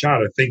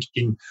horchata,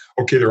 thinking,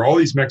 okay, there are all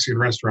these Mexican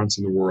restaurants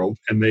in the world,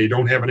 and they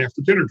don't have an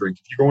after-dinner drink.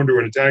 If you go into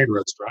an Italian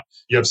restaurant,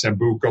 you have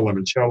Sambuca,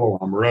 Limoncello,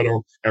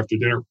 Amaretto after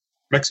dinner.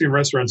 Mexican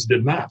restaurants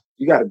did not.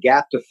 You got a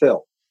gap to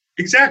fill.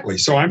 Exactly.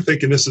 So I'm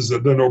thinking this is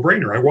the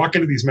no-brainer. I walk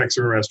into these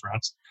Mexican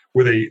restaurants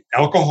with a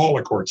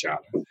alcoholic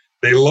horchata.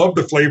 They love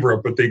the flavor of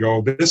it, but they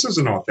go, this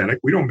isn't authentic.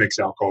 We don't mix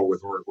alcohol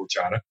with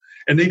horchata.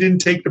 And they didn't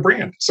take the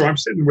brand. So I'm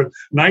sitting with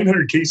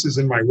 900 cases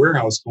in my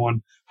warehouse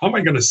going, how am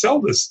I going to sell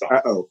this stuff?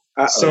 Uh-oh.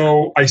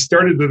 So I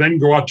started to then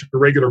go out to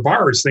regular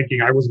bars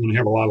thinking I wasn't going to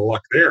have a lot of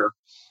luck there.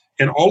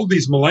 And all of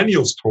these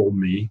millennials told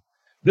me,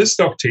 this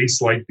stuff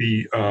tastes like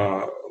the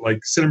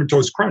like Cinnamon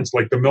Toast Crunch,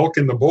 like the milk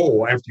in the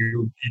bowl after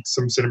you eat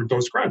some Cinnamon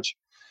Toast Crunch.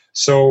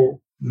 So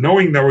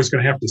knowing that I was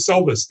going to have to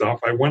sell this stuff,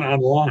 I went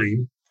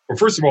online. Well,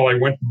 first of all, I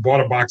went and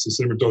bought a box of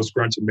Cinnamon Toast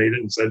Crunch and made it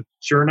and said,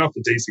 sure enough,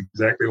 it tastes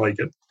exactly like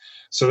it.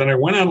 So then I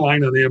went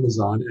online on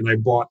Amazon and I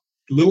bought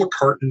little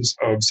cartons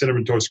of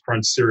Cinnamon Toast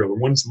Crunch cereal. The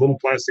ones, little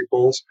plastic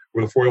bowls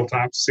with a foil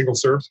top, single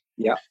serves.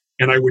 Yeah.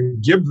 And I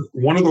would give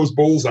one of those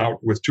bowls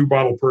out with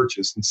 2-bottle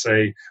purchase and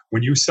say,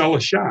 when you sell a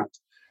shot,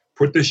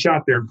 put this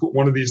shot there and put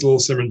one of these little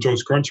Cinnamon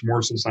Toast Crunch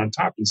morsels on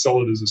top and sell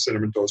it as a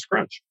Cinnamon Toast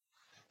Crunch.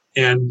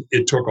 And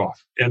it took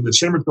off. And the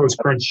Cinnamon Toast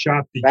Crunch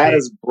shot became... That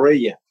is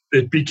brilliant.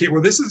 It became,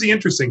 well, this is the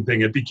interesting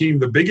thing. It became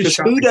the biggest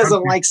shot. Who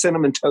doesn't like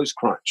Cinnamon Toast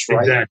Crunch,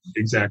 right?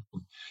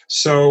 Exactly.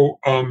 So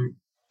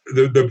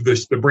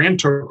the brand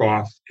took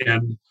off,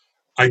 and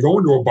I go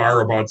into a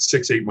bar about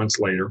 6-8 months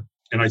later,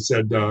 and I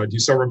said, do you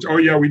sell RumChata? Oh,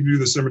 yeah, we do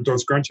the Cinnamon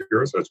Toast Crunch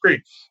here. So that's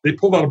great. They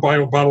pulled out a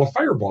bottle of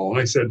Fireball, and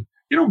I said,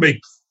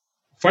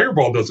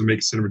 Fireball doesn't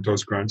make Cinnamon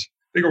Toast Crunch.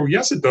 They go,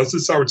 yes, it does.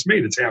 This is how it's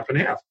made. It's half and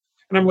half.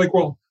 And I'm like,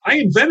 well, I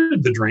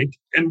invented the drink,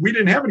 and we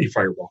didn't have any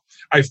Fireball.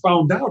 I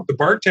found out the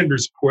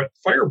bartenders put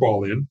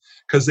Fireball in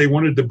because they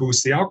wanted to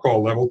boost the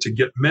alcohol level to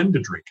get men to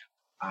drink it.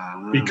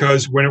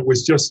 Because when it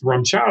was just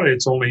RumChata,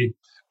 it's only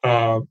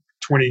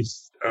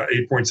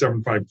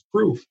 8.75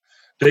 proof.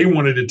 They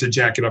wanted it to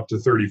jack it up to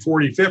 30,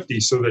 40, 50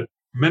 so that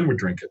men would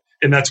drink it.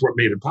 And that's what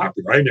made it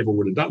popular. I never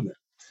would have done that.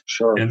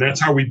 Sure. And that's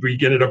how we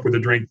ended up with a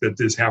drink that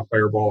is half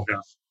Fireball,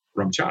 half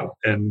RumChata.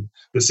 And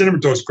the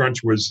Cinnamon Toast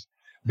Crunch was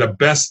the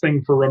best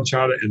thing for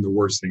RumChata and the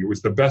worst thing. It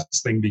was the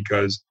best thing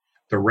because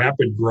the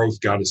rapid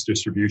growth got us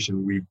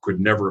distribution we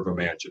could never have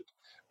imagined,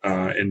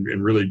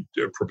 and really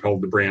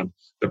propelled the brand.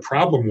 The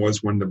problem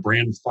was when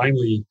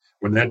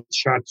that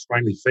shot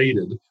finally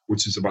faded,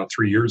 which is about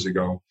 3 years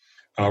ago,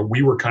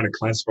 we were kind of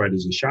classified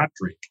as a shot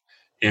drink.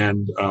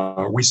 And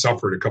we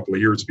suffered a couple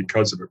of years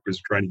because of it, because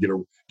trying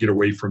to get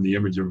away from the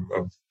image of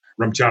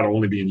RumChata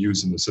only being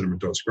used in the Cinnamon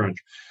Toast Crunch.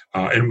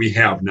 And we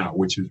have now,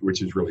 which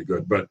is really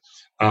good. But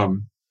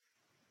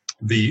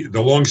the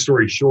long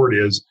story short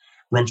is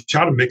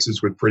RumChata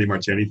mixes with pretty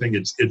much anything.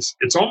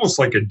 It's almost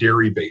like a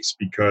dairy base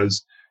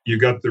because you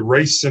got the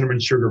rice, cinnamon,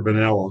 sugar,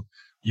 vanilla.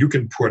 You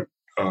can put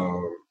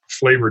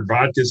flavored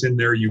vodkas in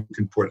there. You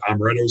can put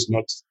amarettos,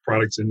 nuts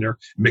products in there.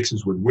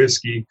 Mixes with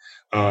whiskey.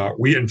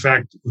 In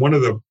fact, one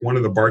of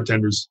the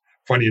bartenders,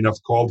 funny enough,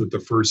 called it the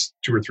first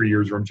 2 or 3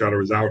 years RumChata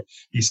was out.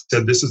 He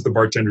said, "This is the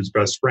bartender's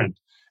best friend."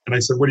 And I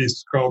said, what do you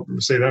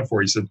say that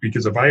for? He said,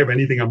 because if I have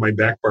anything on my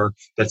back bar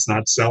that's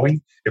not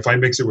selling, if I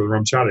mix it with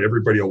rum chata,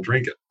 everybody will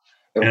drink it.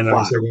 And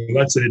I said, well,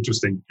 that's an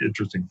interesting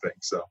thing.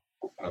 So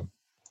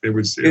it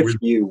was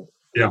you.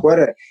 Yeah.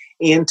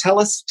 And tell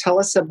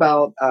us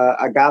about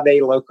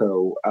Agave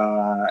Loco,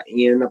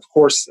 and of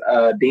course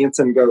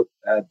Dancing Goat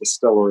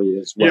Distillery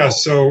as well. Yeah,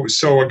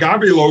 so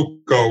Agave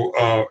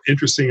Loco,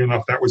 interesting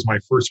enough, that was my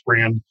first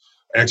brand.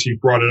 I actually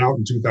brought it out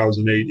in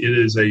 2008. It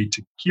is a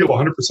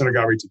tequila, 100%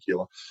 agave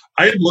tequila.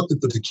 I had looked at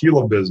the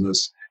tequila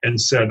business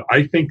and said,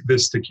 I think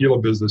this tequila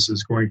business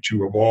is going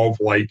to evolve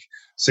like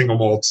single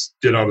malts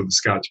did out of the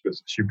Scotch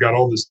business. You've got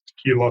all this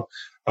tequila.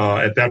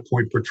 At that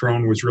point,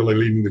 Patron was really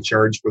leading the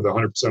charge for the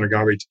 100%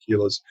 agave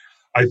tequilas.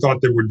 I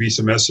thought there would be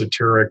some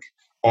esoteric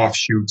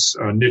offshoots,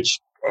 niche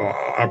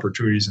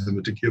opportunities in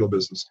the tequila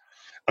business.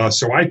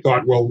 So I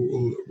thought, well,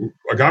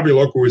 Agave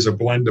Loco is a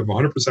blend of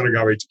 100%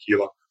 agave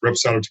tequila,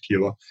 reposado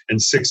tequila,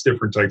 and 6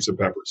 different types of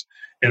peppers.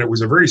 And it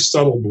was a very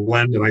subtle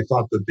blend. And I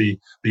thought that the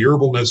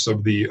herbalness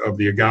of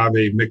the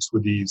agave mixed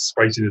with the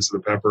spiciness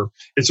of the pepper,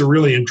 it's a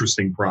really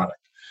interesting product.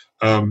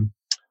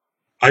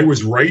 I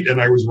was right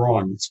and I was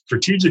wrong.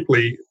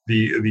 Strategically,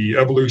 the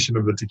evolution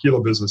of the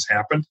tequila business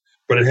happened,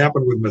 but it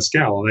happened with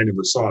mezcal, and I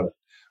never saw that.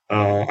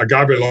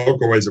 Agave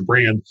Loco as a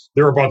brand,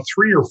 there are about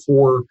 3 or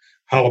 4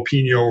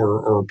 jalapeno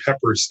or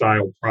pepper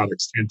style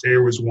products.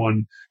 Tanteo is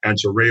one,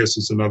 Ancho Reyes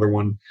is another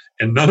one,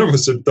 and none of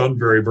us have done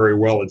very, very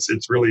well.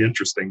 It's really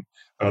interesting.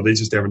 They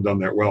just haven't done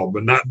that well,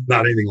 but not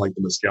anything like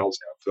the mezcals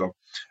have. So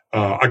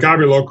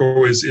Agave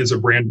Loco is a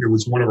brand. It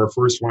was one of our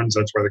first ones.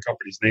 That's why the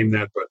company's named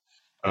that, but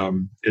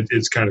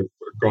it's kind of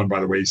gone by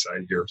the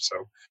wayside here. So,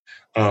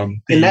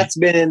 and that's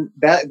been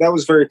that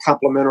was very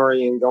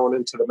complimentary in going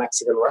into the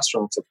Mexican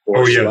restaurants, of course.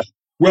 Oh yeah. Right?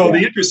 Well, the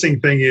interesting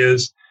thing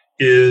is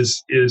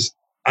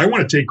I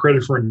want to take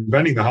credit for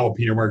inventing the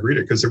jalapeno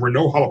margarita, because there were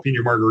no jalapeno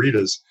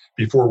margaritas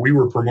before we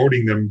were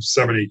promoting them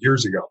 7-8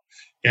 years ago,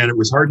 and it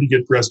was hard to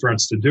get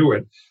restaurants to do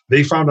it.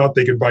 They found out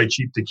they could buy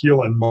cheap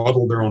tequila and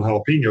muddle their own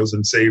jalapenos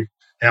and save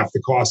half the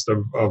cost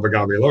of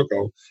Agave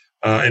Loco.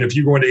 And if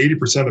you go into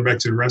 80% of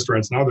Mexican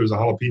restaurants now, there's a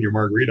jalapeno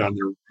margarita on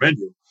their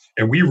menu.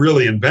 And we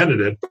really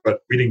invented it, but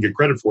we didn't get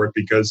credit for it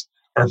because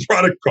our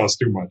product costs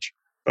too much.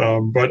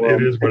 But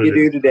it is what it is.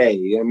 You do today.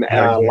 And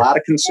a lot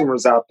of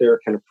consumers out there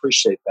can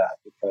appreciate that,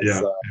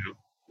 because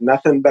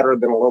nothing better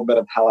than a little bit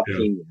of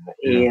jalapeno.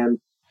 Yeah.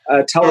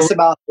 And tell us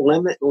about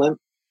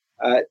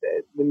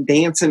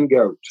Dancing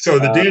Goat. So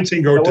the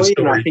Dancing Goat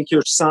Distillery. I think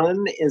your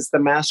son is the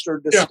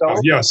master distiller.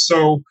 Yeah.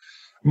 So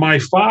my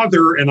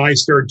father and I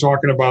started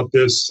talking about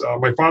this.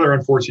 My father,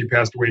 unfortunately,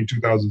 passed away in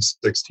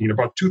 2016.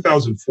 About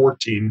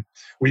 2014,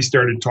 we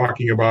started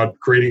talking about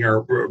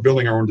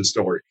building our own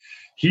distillery.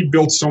 He'd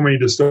built so many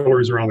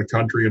distilleries around the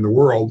country and the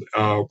world,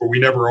 but we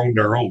never owned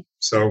our own.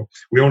 So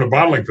we owned a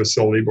bottling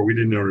facility, but we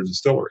didn't own a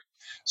distillery.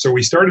 So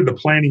we started the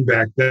planning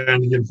back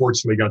then. He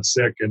unfortunately got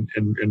sick, and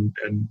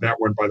that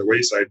went by the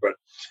wayside. But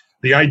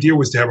the idea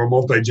was to have a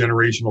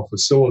multi-generational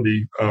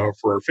facility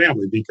for our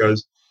family,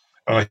 because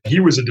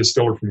he was a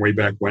distiller from way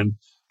back when.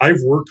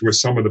 I've worked with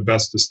some of the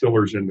best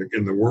distillers in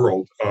the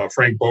world.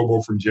 Frank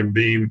Bobo from Jim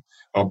Beam,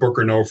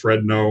 Booker No,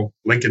 Fred No,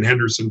 Lincoln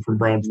Henderson from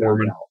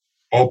Brown-Forman,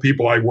 all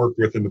people I worked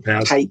with in the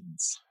past.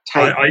 Titans.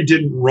 I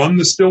didn't run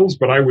the stills,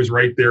 but I was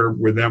right there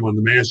with them on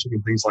the mashing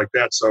and things like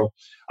that. So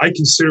I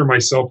consider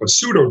myself a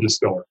pseudo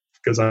distiller,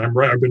 because I've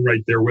been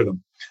right there with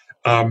them.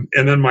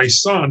 And then my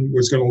son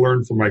was going to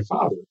learn from my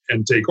father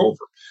and take over.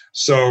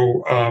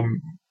 So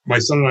my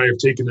son and I have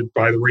taken it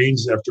by the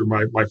reins after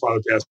my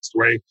father passed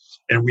away,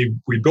 and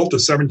we built a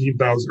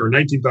 17,000 or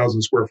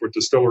 19,000 square foot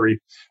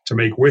distillery to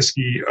make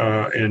whiskey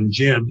and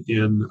gin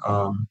in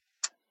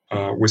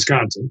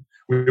Wisconsin.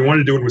 We wanted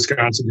to do it in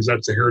Wisconsin because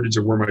that's the heritage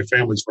of where my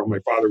family's from. My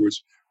father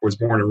was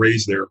born and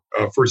raised there.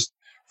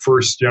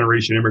 First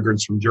generation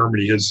immigrants from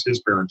Germany.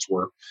 His parents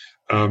were.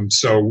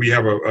 So we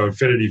have a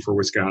affinity for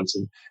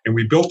Wisconsin, and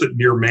we built it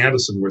near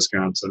Madison,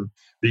 Wisconsin,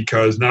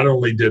 because not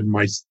only did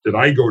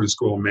I go to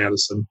school in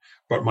Madison,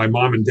 but my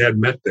mom and dad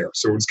met there.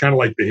 So it's kind of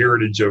like the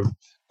heritage of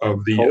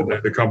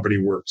the company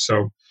work.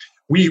 So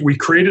we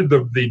created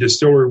the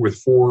distillery with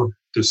 4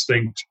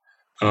 distinct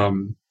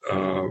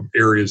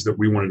areas that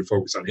we wanted to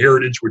focus on.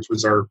 Heritage, which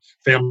was our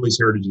family's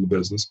heritage in the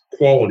business.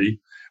 Quality.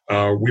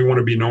 We want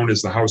to be known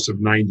as the House of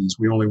 90s.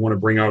 We only want to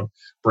bring out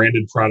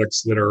branded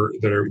products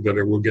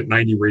that will get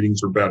 90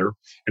 ratings or better.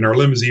 And our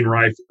Limousine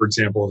Rye, for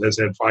example, has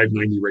had 5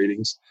 90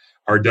 ratings.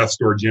 Our Death's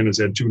Door Gin has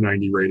had 2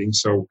 90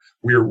 ratings. So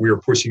we are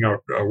pushing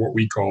out what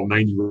we call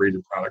 90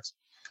 rated products.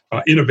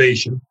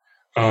 Innovation.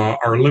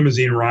 Our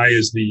Limousine Rye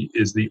is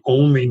the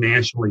only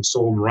nationally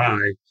sold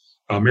rye,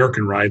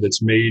 American rye,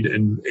 that's made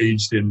and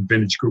aged in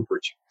vintage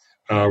cooperage.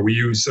 We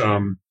use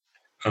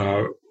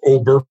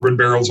old bourbon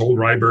barrels, old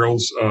rye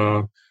barrels,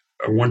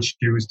 once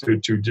used to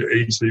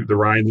age the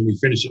rye, and then we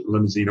finish it in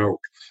Limousine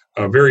oak.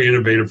 Very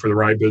innovative for the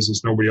rye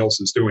business. Nobody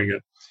else is doing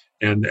it.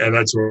 And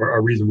that's a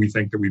reason we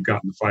think that we've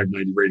gotten the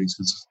 590 ratings,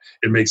 because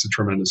it makes a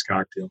tremendous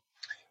cocktail.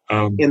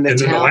 And then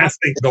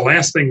the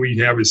last thing we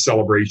have is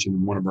celebration,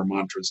 in one of our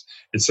mantras.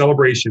 And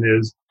celebration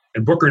is,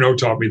 and Booker No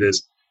taught me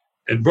this,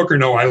 And Booker,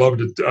 no, I love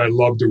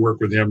to work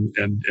with him,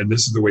 and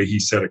this is the way he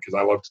said it, because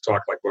I love to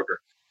talk like Booker.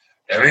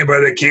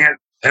 Anybody that can't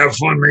have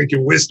fun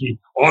making whiskey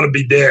ought to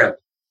be dead.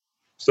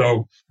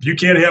 So if you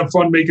can't have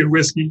fun making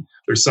whiskey,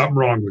 there's something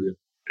wrong with you.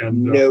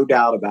 And no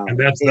doubt about it. And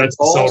that's the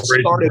all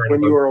celebration started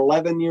when you were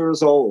 11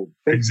 years old.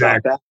 Think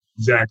exactly. About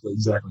that.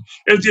 Exactly.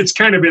 It's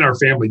kind of in our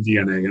family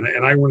DNA,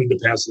 and I wanted to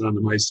pass it on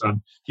to my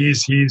son.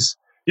 He's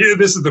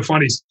this is the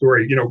funny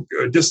story.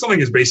 Distilling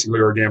is basically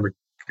organic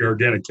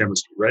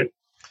chemistry, right?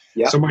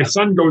 Yeah. So my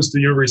son goes to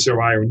the University of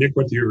Iowa. Nick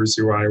went to the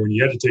University of Iowa, and he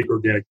had to take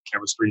organic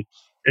chemistry,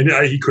 and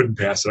he couldn't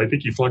pass it. I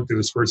think he flunked it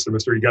his first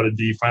semester. He got a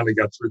D. Finally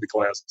got through the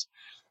classes.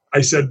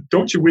 I said,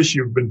 "Don't you wish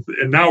you've been?"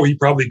 And now he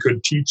probably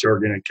could teach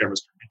organic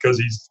chemistry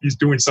because he's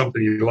doing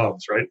something he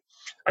loves, right?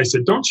 I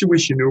said, "Don't you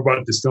wish you knew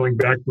about distilling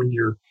back when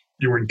you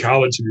were in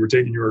college and you were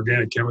taking your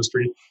organic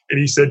chemistry?" And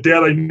he said,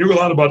 "Dad, I knew a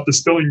lot about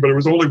distilling, but it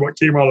was only what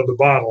came out of the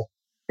bottle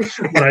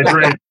when I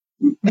drank."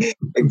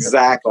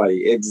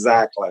 Exactly.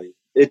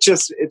 It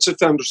just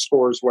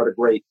underscores what a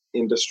great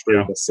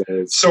industry this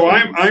is. So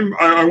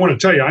I want to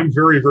tell you, I'm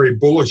very, very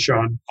bullish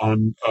on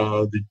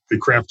the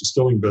craft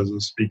distilling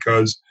business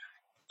because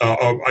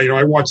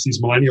I watch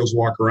these millennials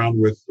walk around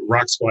with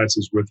rocks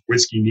glasses with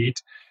whiskey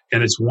neat,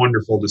 and it's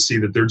wonderful to see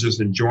that they're just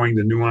enjoying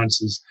the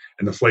nuances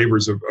and the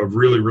flavors of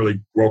really, really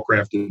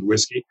well-crafted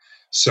whiskey.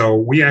 So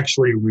we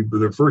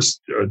the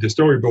first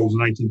distillery built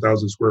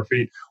 19,000 square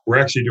feet. We're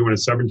actually doing a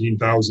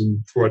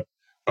 17,000 foot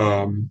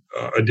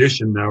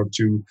addition now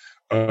to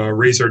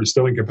raise our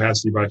distilling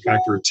capacity by a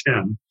factor of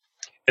 10.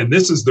 And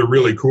this is the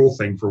really cool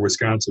thing for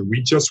Wisconsin.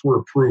 We just were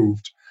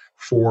approved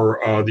for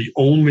the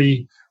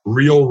only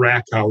real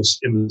rack house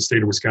in the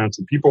state of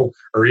Wisconsin. People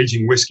are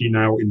aging whiskey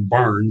now in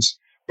barns,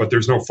 but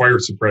there's no fire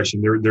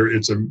suppression.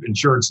 It's an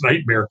insurance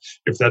nightmare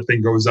if that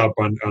thing goes up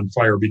on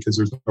fire because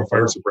there's no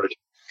fire suppression.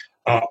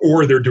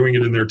 Or they're doing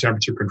it in their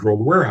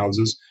temperature-controlled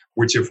warehouses,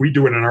 which if we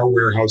do it in our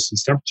warehouse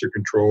that's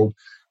temperature-controlled,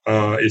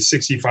 it's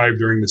 65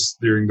 during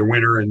the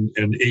winter and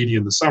 80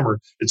 in the summer.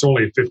 It's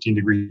only a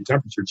 15-degree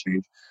temperature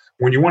change.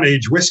 When you want to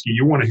age whiskey,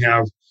 you want to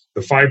have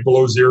the 5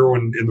 below zero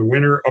in the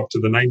winter up to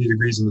the 90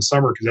 degrees in the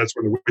summer because that's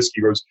when the whiskey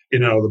goes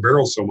in and out of the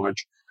barrel so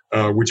much,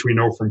 which we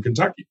know from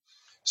Kentucky.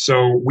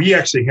 So we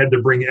actually had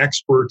to bring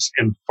experts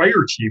and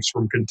fire chiefs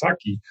from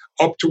Kentucky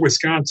up to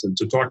Wisconsin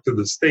to talk to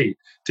the state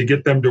to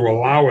get them to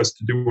allow us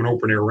to do an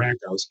open-air rack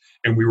house.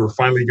 And we were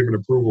finally given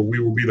approval. We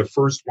will be the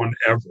first one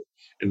ever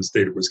in the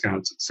state of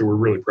Wisconsin. So we're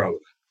really proud of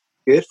that.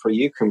 Good for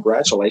you.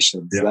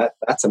 Congratulations. Yeah.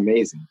 That's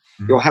amazing.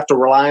 Mm-hmm. You'll have to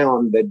rely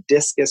on the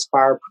Discus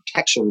Fire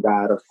Protection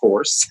Guide, of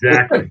course.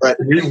 Exactly. But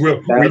we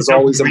will. That's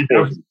always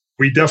important.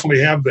 We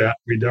definitely have that.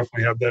 We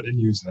definitely have that and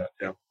use that.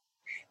 Yeah.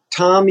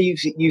 Tom,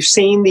 you've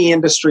seen the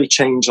industry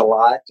change a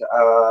lot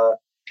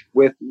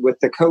with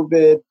the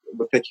COVID,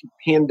 with the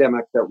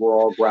pandemic that we're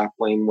all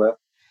grappling with.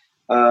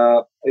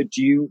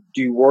 Do you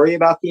worry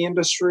about the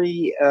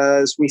industry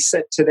as we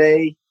sit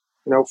today?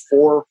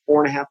 4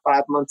 and a half,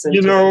 5 months into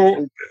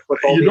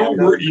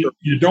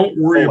you don't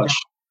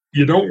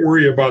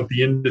worry about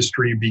the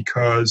industry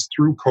because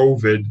through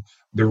COVID,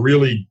 the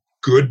really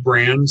good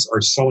brands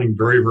are selling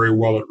very, very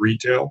well at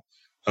retail.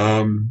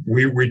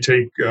 We're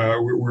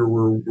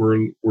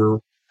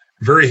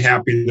very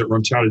happy that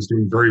Ramchata is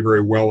doing very,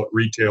 very well at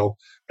retail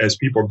as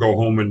people go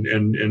home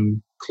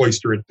and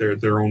cloister at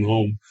their own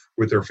home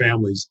with their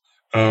families.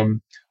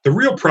 The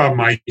real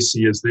problem I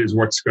see is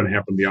what's going to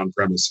happen to the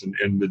on-premise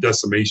and the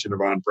decimation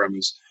of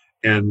on-premise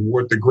and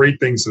what the great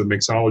things the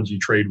mixology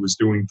trade was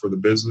doing for the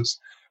business.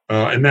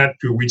 And that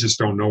we just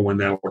don't know when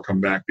that will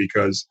come back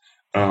because,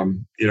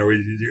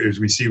 as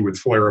we see with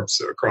flare-ups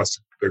across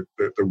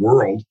the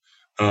world,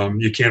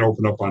 you can't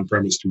open up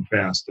on-premise too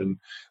fast. And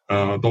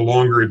the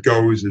longer it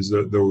goes,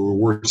 the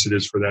worse it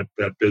is for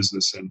that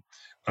business. And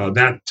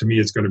that, to me,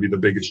 is going to be the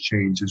biggest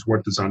change is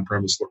what does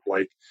on-premise look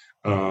like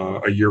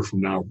a year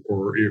from now,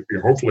 or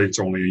hopefully it's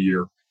only a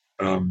year,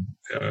 and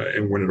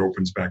when it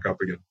opens back up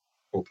again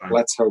full time.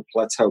 Let's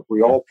hope.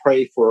 We all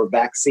pray for a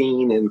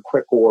vaccine in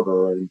quick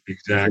order, and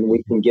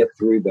we can get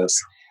through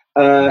this.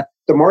 The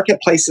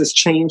marketplace has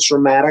changed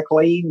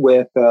dramatically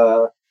with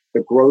the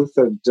growth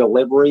of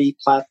delivery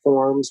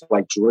platforms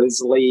like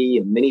Drizzly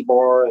and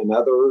Minibar and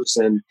others,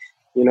 and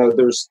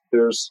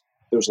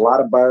there's a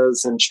lot of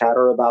buzz and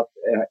chatter about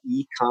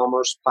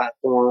e-commerce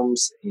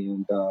platforms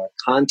and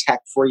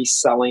contact-free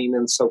selling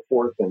and so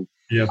forth. And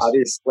yes.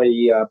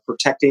 Obviously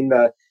protecting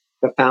the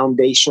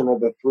foundation of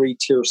the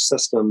 3-tier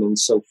system and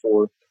so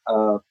forth.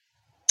 I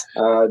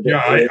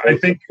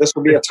think this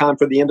will be a time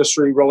for the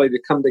industry really to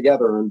come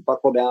together and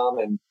buckle down.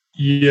 And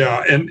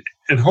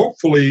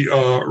hopefully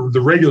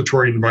the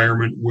regulatory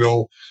environment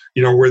will,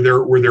 where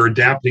they're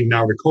adapting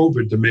now to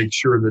COVID to make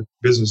sure that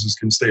businesses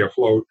can stay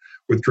afloat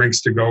with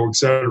drinks to go, et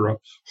cetera.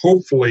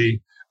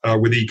 Hopefully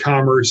with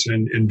e-commerce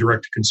and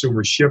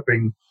direct-to-consumer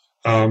shipping,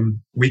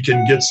 we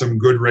can get some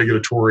good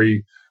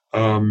regulatory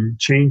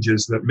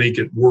changes that make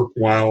it work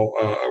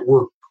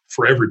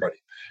for everybody.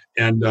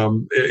 And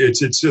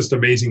it's just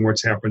amazing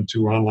what's happened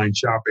to online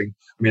shopping.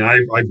 I mean,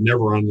 I've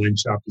never online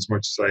shopped as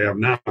much as I have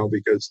now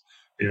because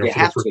for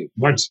the first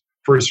months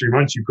first 3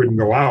 months you couldn't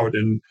go out.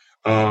 And,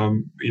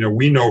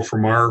 we know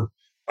from our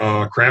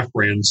craft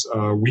brands,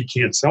 we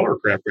can't sell our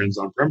craft brands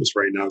on premise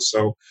right now.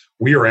 So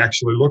we are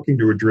actually looking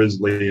to a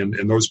Drizzly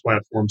and those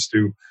platforms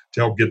to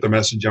help get the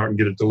message out and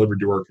get it delivered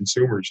to our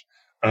consumers.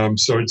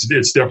 So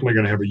it's definitely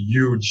going to have a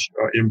huge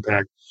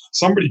impact.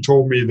 Somebody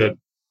told me that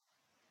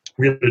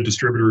we had a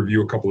distributor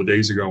review a couple of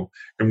days ago,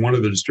 and one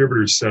of the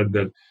distributors said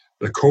that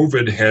the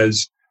COVID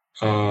has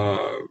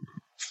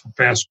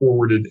fast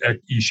forwarded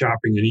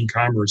e-shopping and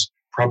e-commerce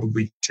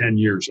probably 10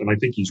 years. And I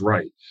think he's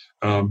right,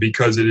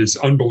 because it is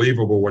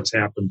unbelievable what's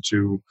happened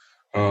to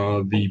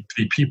the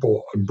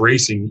people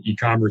embracing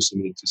e-commerce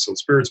in the distilled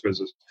spirits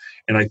business.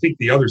 And I think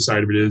the other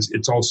side of it is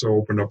it's also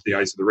opened up the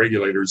eyes of the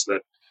regulators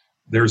that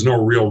there's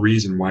no real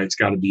reason why it's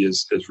got to be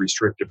as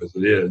restrictive as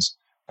it is.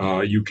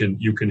 You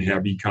can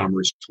have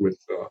e-commerce with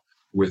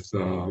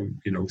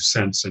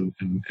sense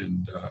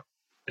and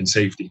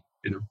safety.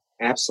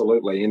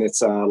 Absolutely, and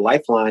it's a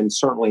lifeline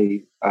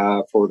certainly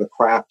for the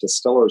craft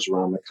distillers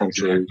around the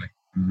country. Exactly.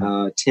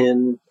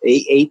 Mm-hmm.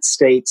 8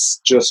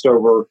 states just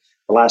over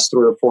the last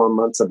 3 or 4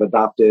 months have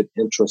adopted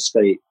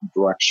intrastate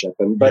direct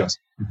shipping. But yes.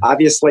 Mm-hmm.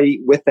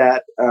 Obviously, with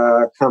that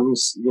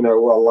comes a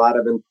lot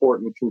of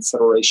important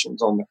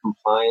considerations on the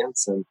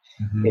compliance and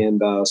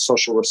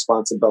social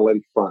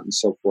responsibility front and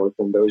so forth.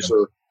 And those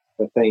are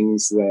the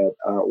things that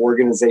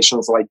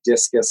organizations like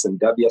Discus and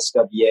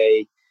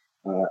WSWA,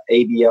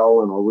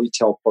 ABL, and our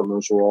retail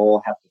partners will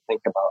all have to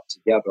think about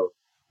together.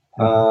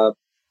 Mm-hmm.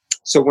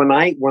 So when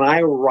I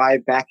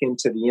arrived back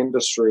into the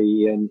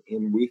industry and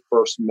we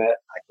first met,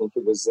 I think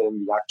it was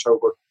in the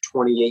October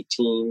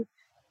 2018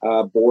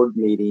 board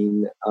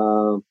meeting.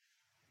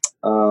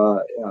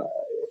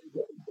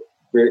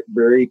 Very,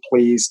 very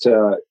pleased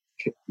to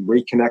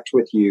reconnect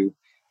with you.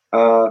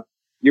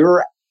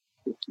 Your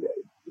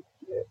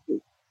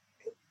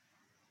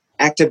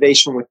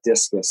activation with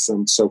Discus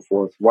and so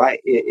forth. Why,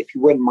 if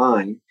you wouldn't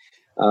mind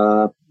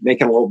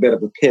making a little bit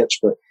of a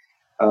pitch, but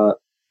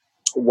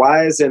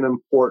why is it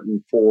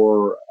important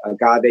for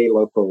Agave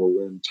Loco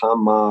and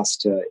Tom Moss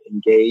to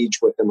engage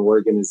with an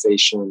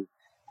organization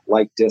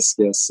like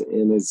Discus,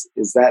 and is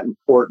that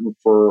important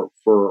for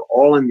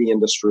all in the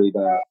industry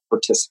to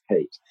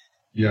participate?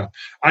 Yeah,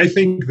 I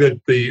think that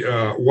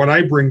what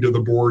I bring to the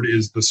board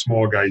is the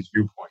small guy's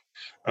viewpoint.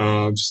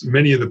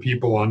 Many of the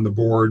people on the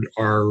board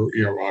are,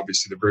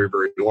 obviously the very,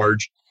 very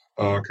large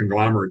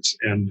conglomerates,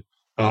 and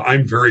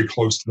I'm very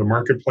close to the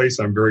marketplace.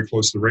 I'm very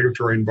close to the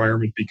regulatory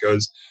environment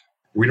because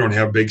we don't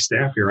have big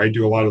staff here. I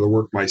do a lot of the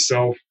work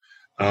myself.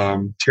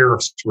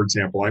 Tariffs, for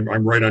example,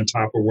 I'm right on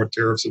top of what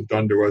tariffs have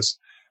done to us.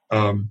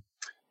 And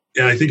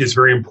I think it's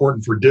very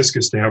important for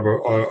Discus to have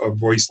a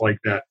voice like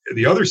that.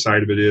 The other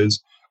side of it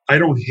is I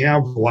don't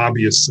have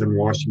lobbyists in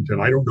Washington.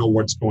 I don't know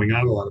what's going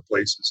on in a lot of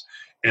places.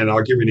 And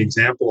I'll give you an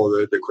example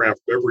of the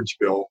craft beverage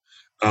bill.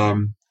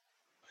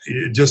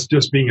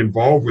 Just being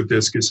involved with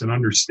Discus and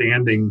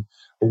understanding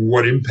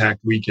what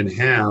impact we can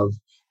have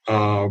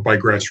by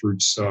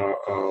grassroots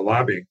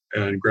lobbying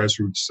and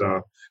grassroots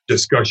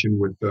discussion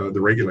with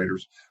the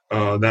regulators.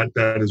 That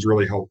has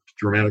really helped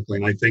dramatically.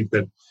 And I think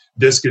that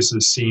Discus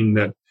has seen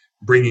that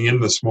bringing in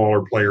the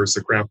smaller players,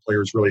 the craft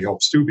players, really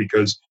helps too,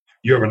 because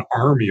you have an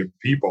army of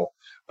people,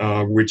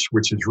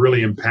 which is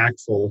really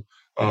impactful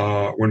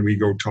when we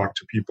go talk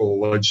to people,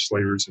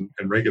 legislators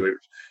and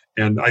regulators.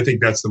 And I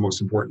think that's the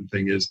most important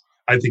thing is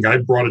I think I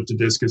brought it to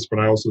Discus, but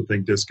I also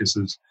think Discus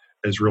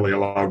has really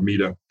allowed me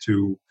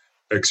to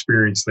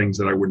experience things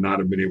that I would not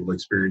have been able to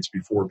experience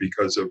before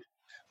because of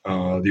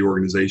the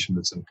organization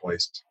that's in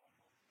place.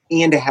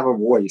 And to have a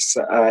voice.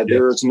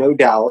 There's no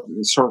doubt,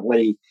 and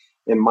certainly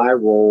in my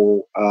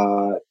role,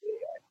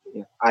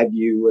 I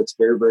view it's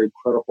very, very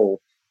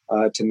critical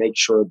to make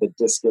sure that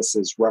Discus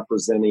is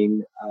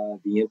representing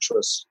the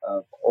interests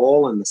of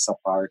all in the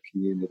supplier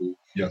community.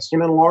 Yes.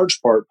 And in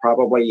large part,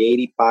 probably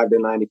 85 to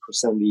 90%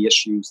 of the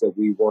issues that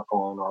we work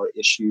on are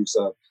issues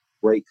of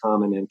great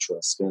common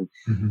interest. And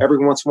every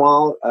once in a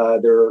while,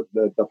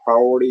 the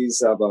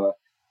priorities of a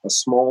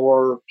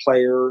smaller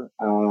player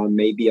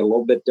may be a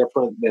little bit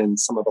different than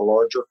some of the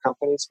larger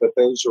companies, but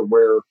those are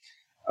where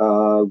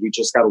we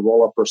just got to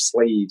roll up our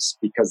sleeves,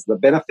 because the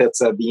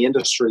benefits of the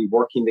industry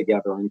working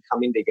together and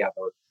coming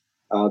together,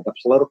 the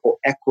political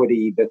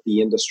equity that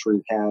the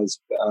industry has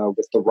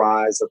with the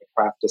rise of the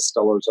craft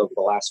distillers over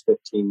the last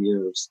 15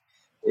 years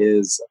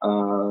is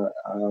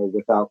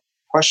without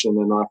question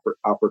an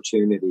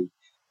opportunity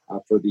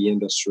for the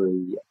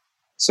industry.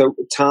 So,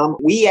 Tom,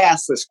 we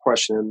asked this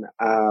question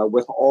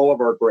with all of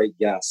our great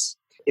guests.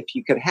 If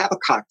you could have a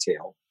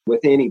cocktail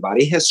with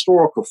anybody,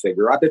 historical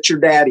figure, I bet your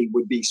daddy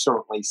would be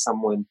certainly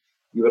someone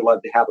you would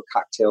love to have a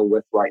cocktail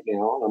with right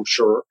now, I'm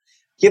sure.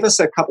 Give us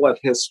a couple of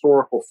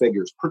historical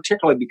figures,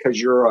 particularly because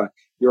you're a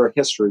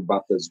history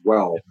buff as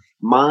well.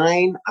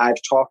 Mine,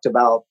 I've talked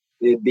about,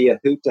 it'd be a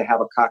hoot to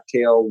have a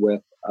cocktail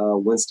with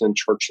Winston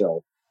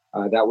Churchill.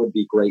 That would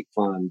be great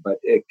fun. But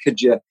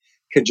could you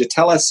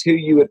tell us who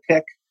you would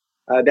pick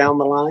down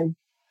the line?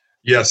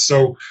 Yes.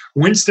 So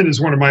Winston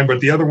is one of mine, but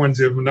the other ones,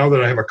 now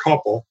that I have a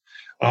couple,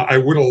 I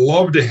would have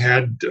loved to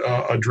had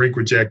a drink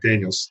with Jack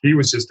Daniels. He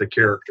was just a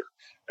character.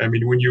 I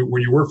mean, when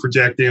you work for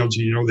Jack Daniels,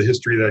 you know the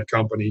history of that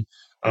company.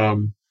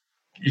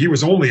 He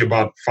was only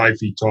about 5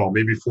 feet tall,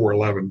 maybe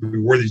 4'11". He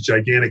wore these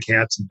gigantic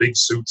hats and big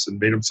suits and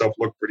made himself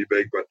look pretty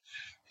big, but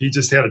he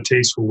just had a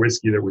taste for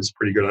whiskey that was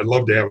pretty good. I'd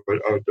love to have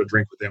a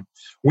drink with him.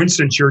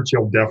 Winston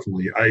Churchill,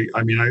 definitely.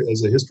 I mean,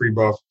 as a history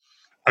buff,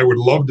 I would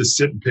love to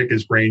sit and pick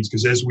his brains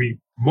because, as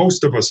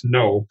most of us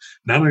know,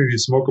 not only did he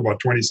smoke about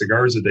 20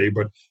 cigars a day,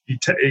 but he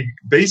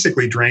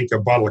basically drank a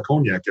bottle of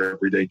cognac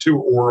every day too,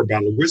 or a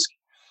bottle of whiskey.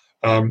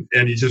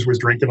 And he just was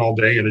drinking all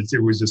day, and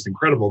it was just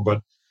incredible.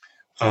 But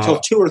until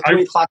 2 or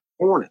 3 o'clock in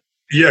the morning.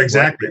 Yeah,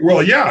 exactly.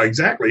 Well, yeah,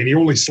 exactly. And he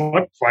only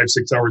slept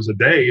 5-6 hours a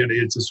day, and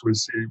it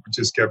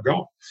just kept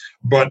going.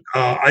 But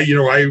I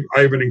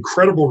have an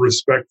incredible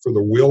respect for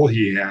the will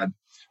he had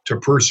to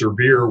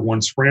persevere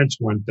once France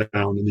went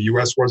down and the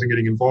U.S. wasn't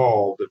getting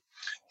involved.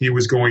 He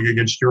was going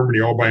against Germany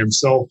all by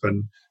himself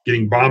and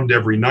getting bombed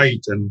every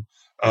night. And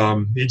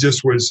he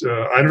just was,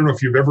 I don't know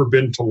if you've ever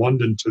been to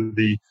London to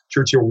the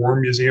Churchill War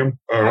Museum.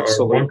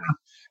 Absolutely.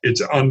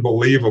 It's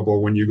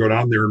unbelievable when you go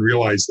down there and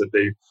realize that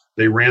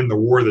they ran the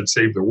war that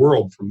saved the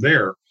world from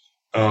there.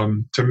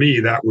 To me,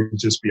 that would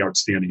just be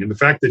outstanding. And the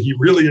fact that he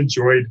really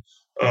enjoyed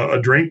a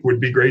drink would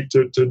be great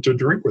to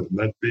drink with him.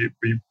 That'd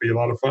be a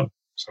lot of fun.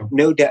 So.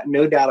 No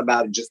doubt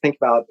about it. Just think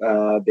about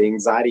the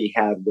anxiety he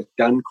had with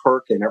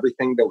Dunkirk and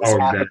everything that was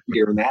happening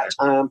during that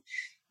time.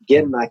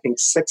 Getting, I think,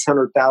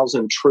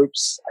 600,000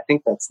 troops. I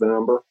think that's the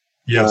number.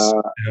 Yes,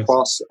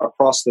 across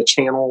the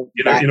channel.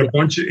 In a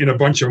bunch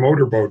of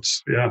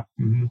motorboats. Yeah.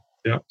 Mm-hmm.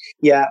 Yeah.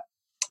 Yeah.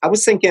 I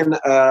was thinking.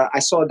 I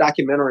saw a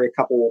documentary a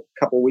couple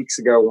weeks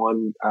ago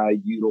on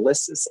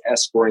Ulysses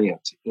S.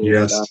 Grant. And,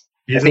 yes,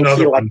 he's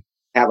another one. Like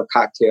to have a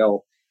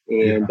cocktail.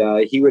 And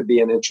he would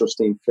be an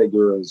interesting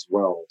figure as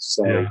well.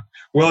 So, yeah.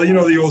 Well, you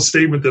know, the old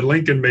statement that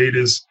Lincoln made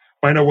is,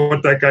 find out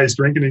what that guy's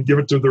drinking and give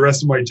it to the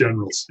rest of my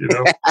generals. You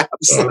know,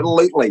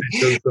 absolutely,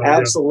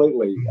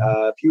 absolutely.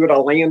 Yeah. If you would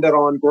have landed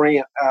on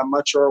Grant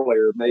much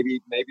earlier,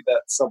 maybe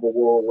that Civil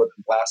War would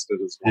have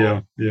lasted as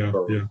well. Yeah.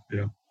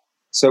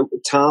 So,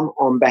 Tom,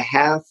 on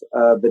behalf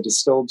of the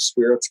Distilled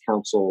Spirits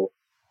Council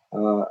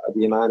of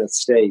the United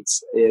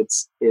States,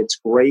 it's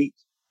great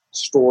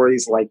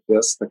stories like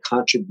this, the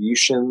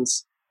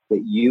contributions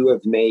that you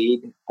have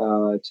made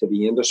to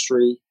the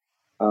industry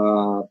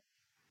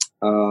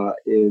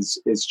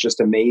is just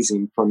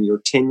amazing. From your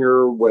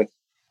tenure with,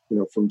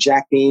 from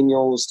Jack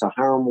Daniels to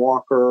Hiram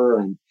Walker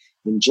and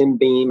Jim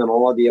Beam and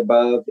all of the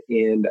above,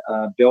 and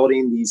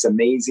building these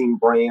amazing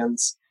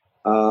brands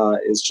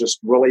is just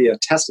really a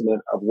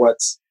testament of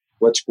what's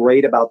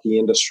great about the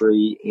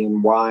industry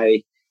and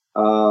why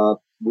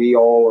we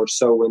all are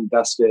so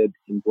invested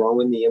in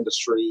growing the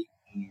industry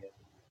and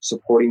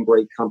supporting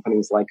great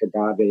companies like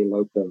Agave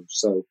Loco.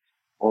 So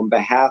on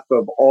behalf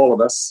of all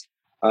of us,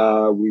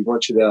 we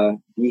want you to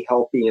be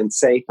healthy and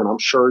safe. And I'm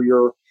sure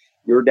your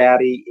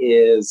daddy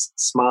is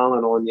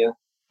smiling on you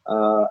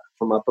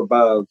from up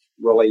above,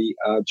 really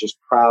just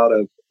proud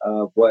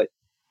of what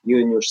you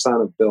and your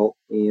son have built.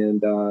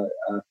 And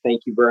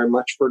thank you very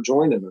much for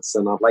joining us.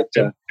 And I'd like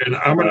to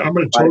I'm going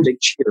to toast a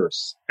big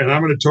cheers. And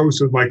I'm going to toast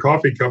with my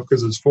coffee cup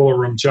because it's full of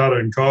rum chata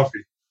and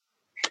coffee.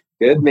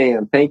 Good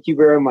man. Thank you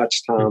very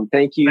much, Tom.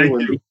 Thank you.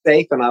 Be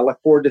safe, and I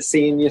look forward to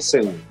seeing you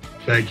soon.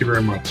 Thank you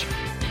very much.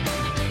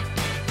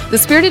 The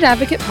Spirited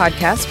Advocate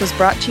podcast was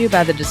brought to you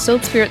by the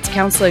Distilled Spirits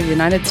Council of the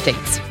United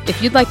States.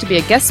 If you'd like to be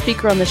a guest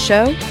speaker on the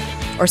show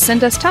or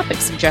send us topic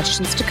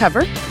suggestions to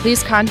cover,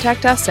 please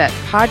contact us at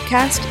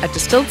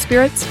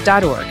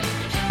podcast@distilledspirits.org.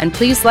 And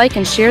please like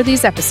and share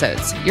these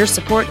episodes. Your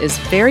support is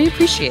very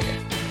appreciated.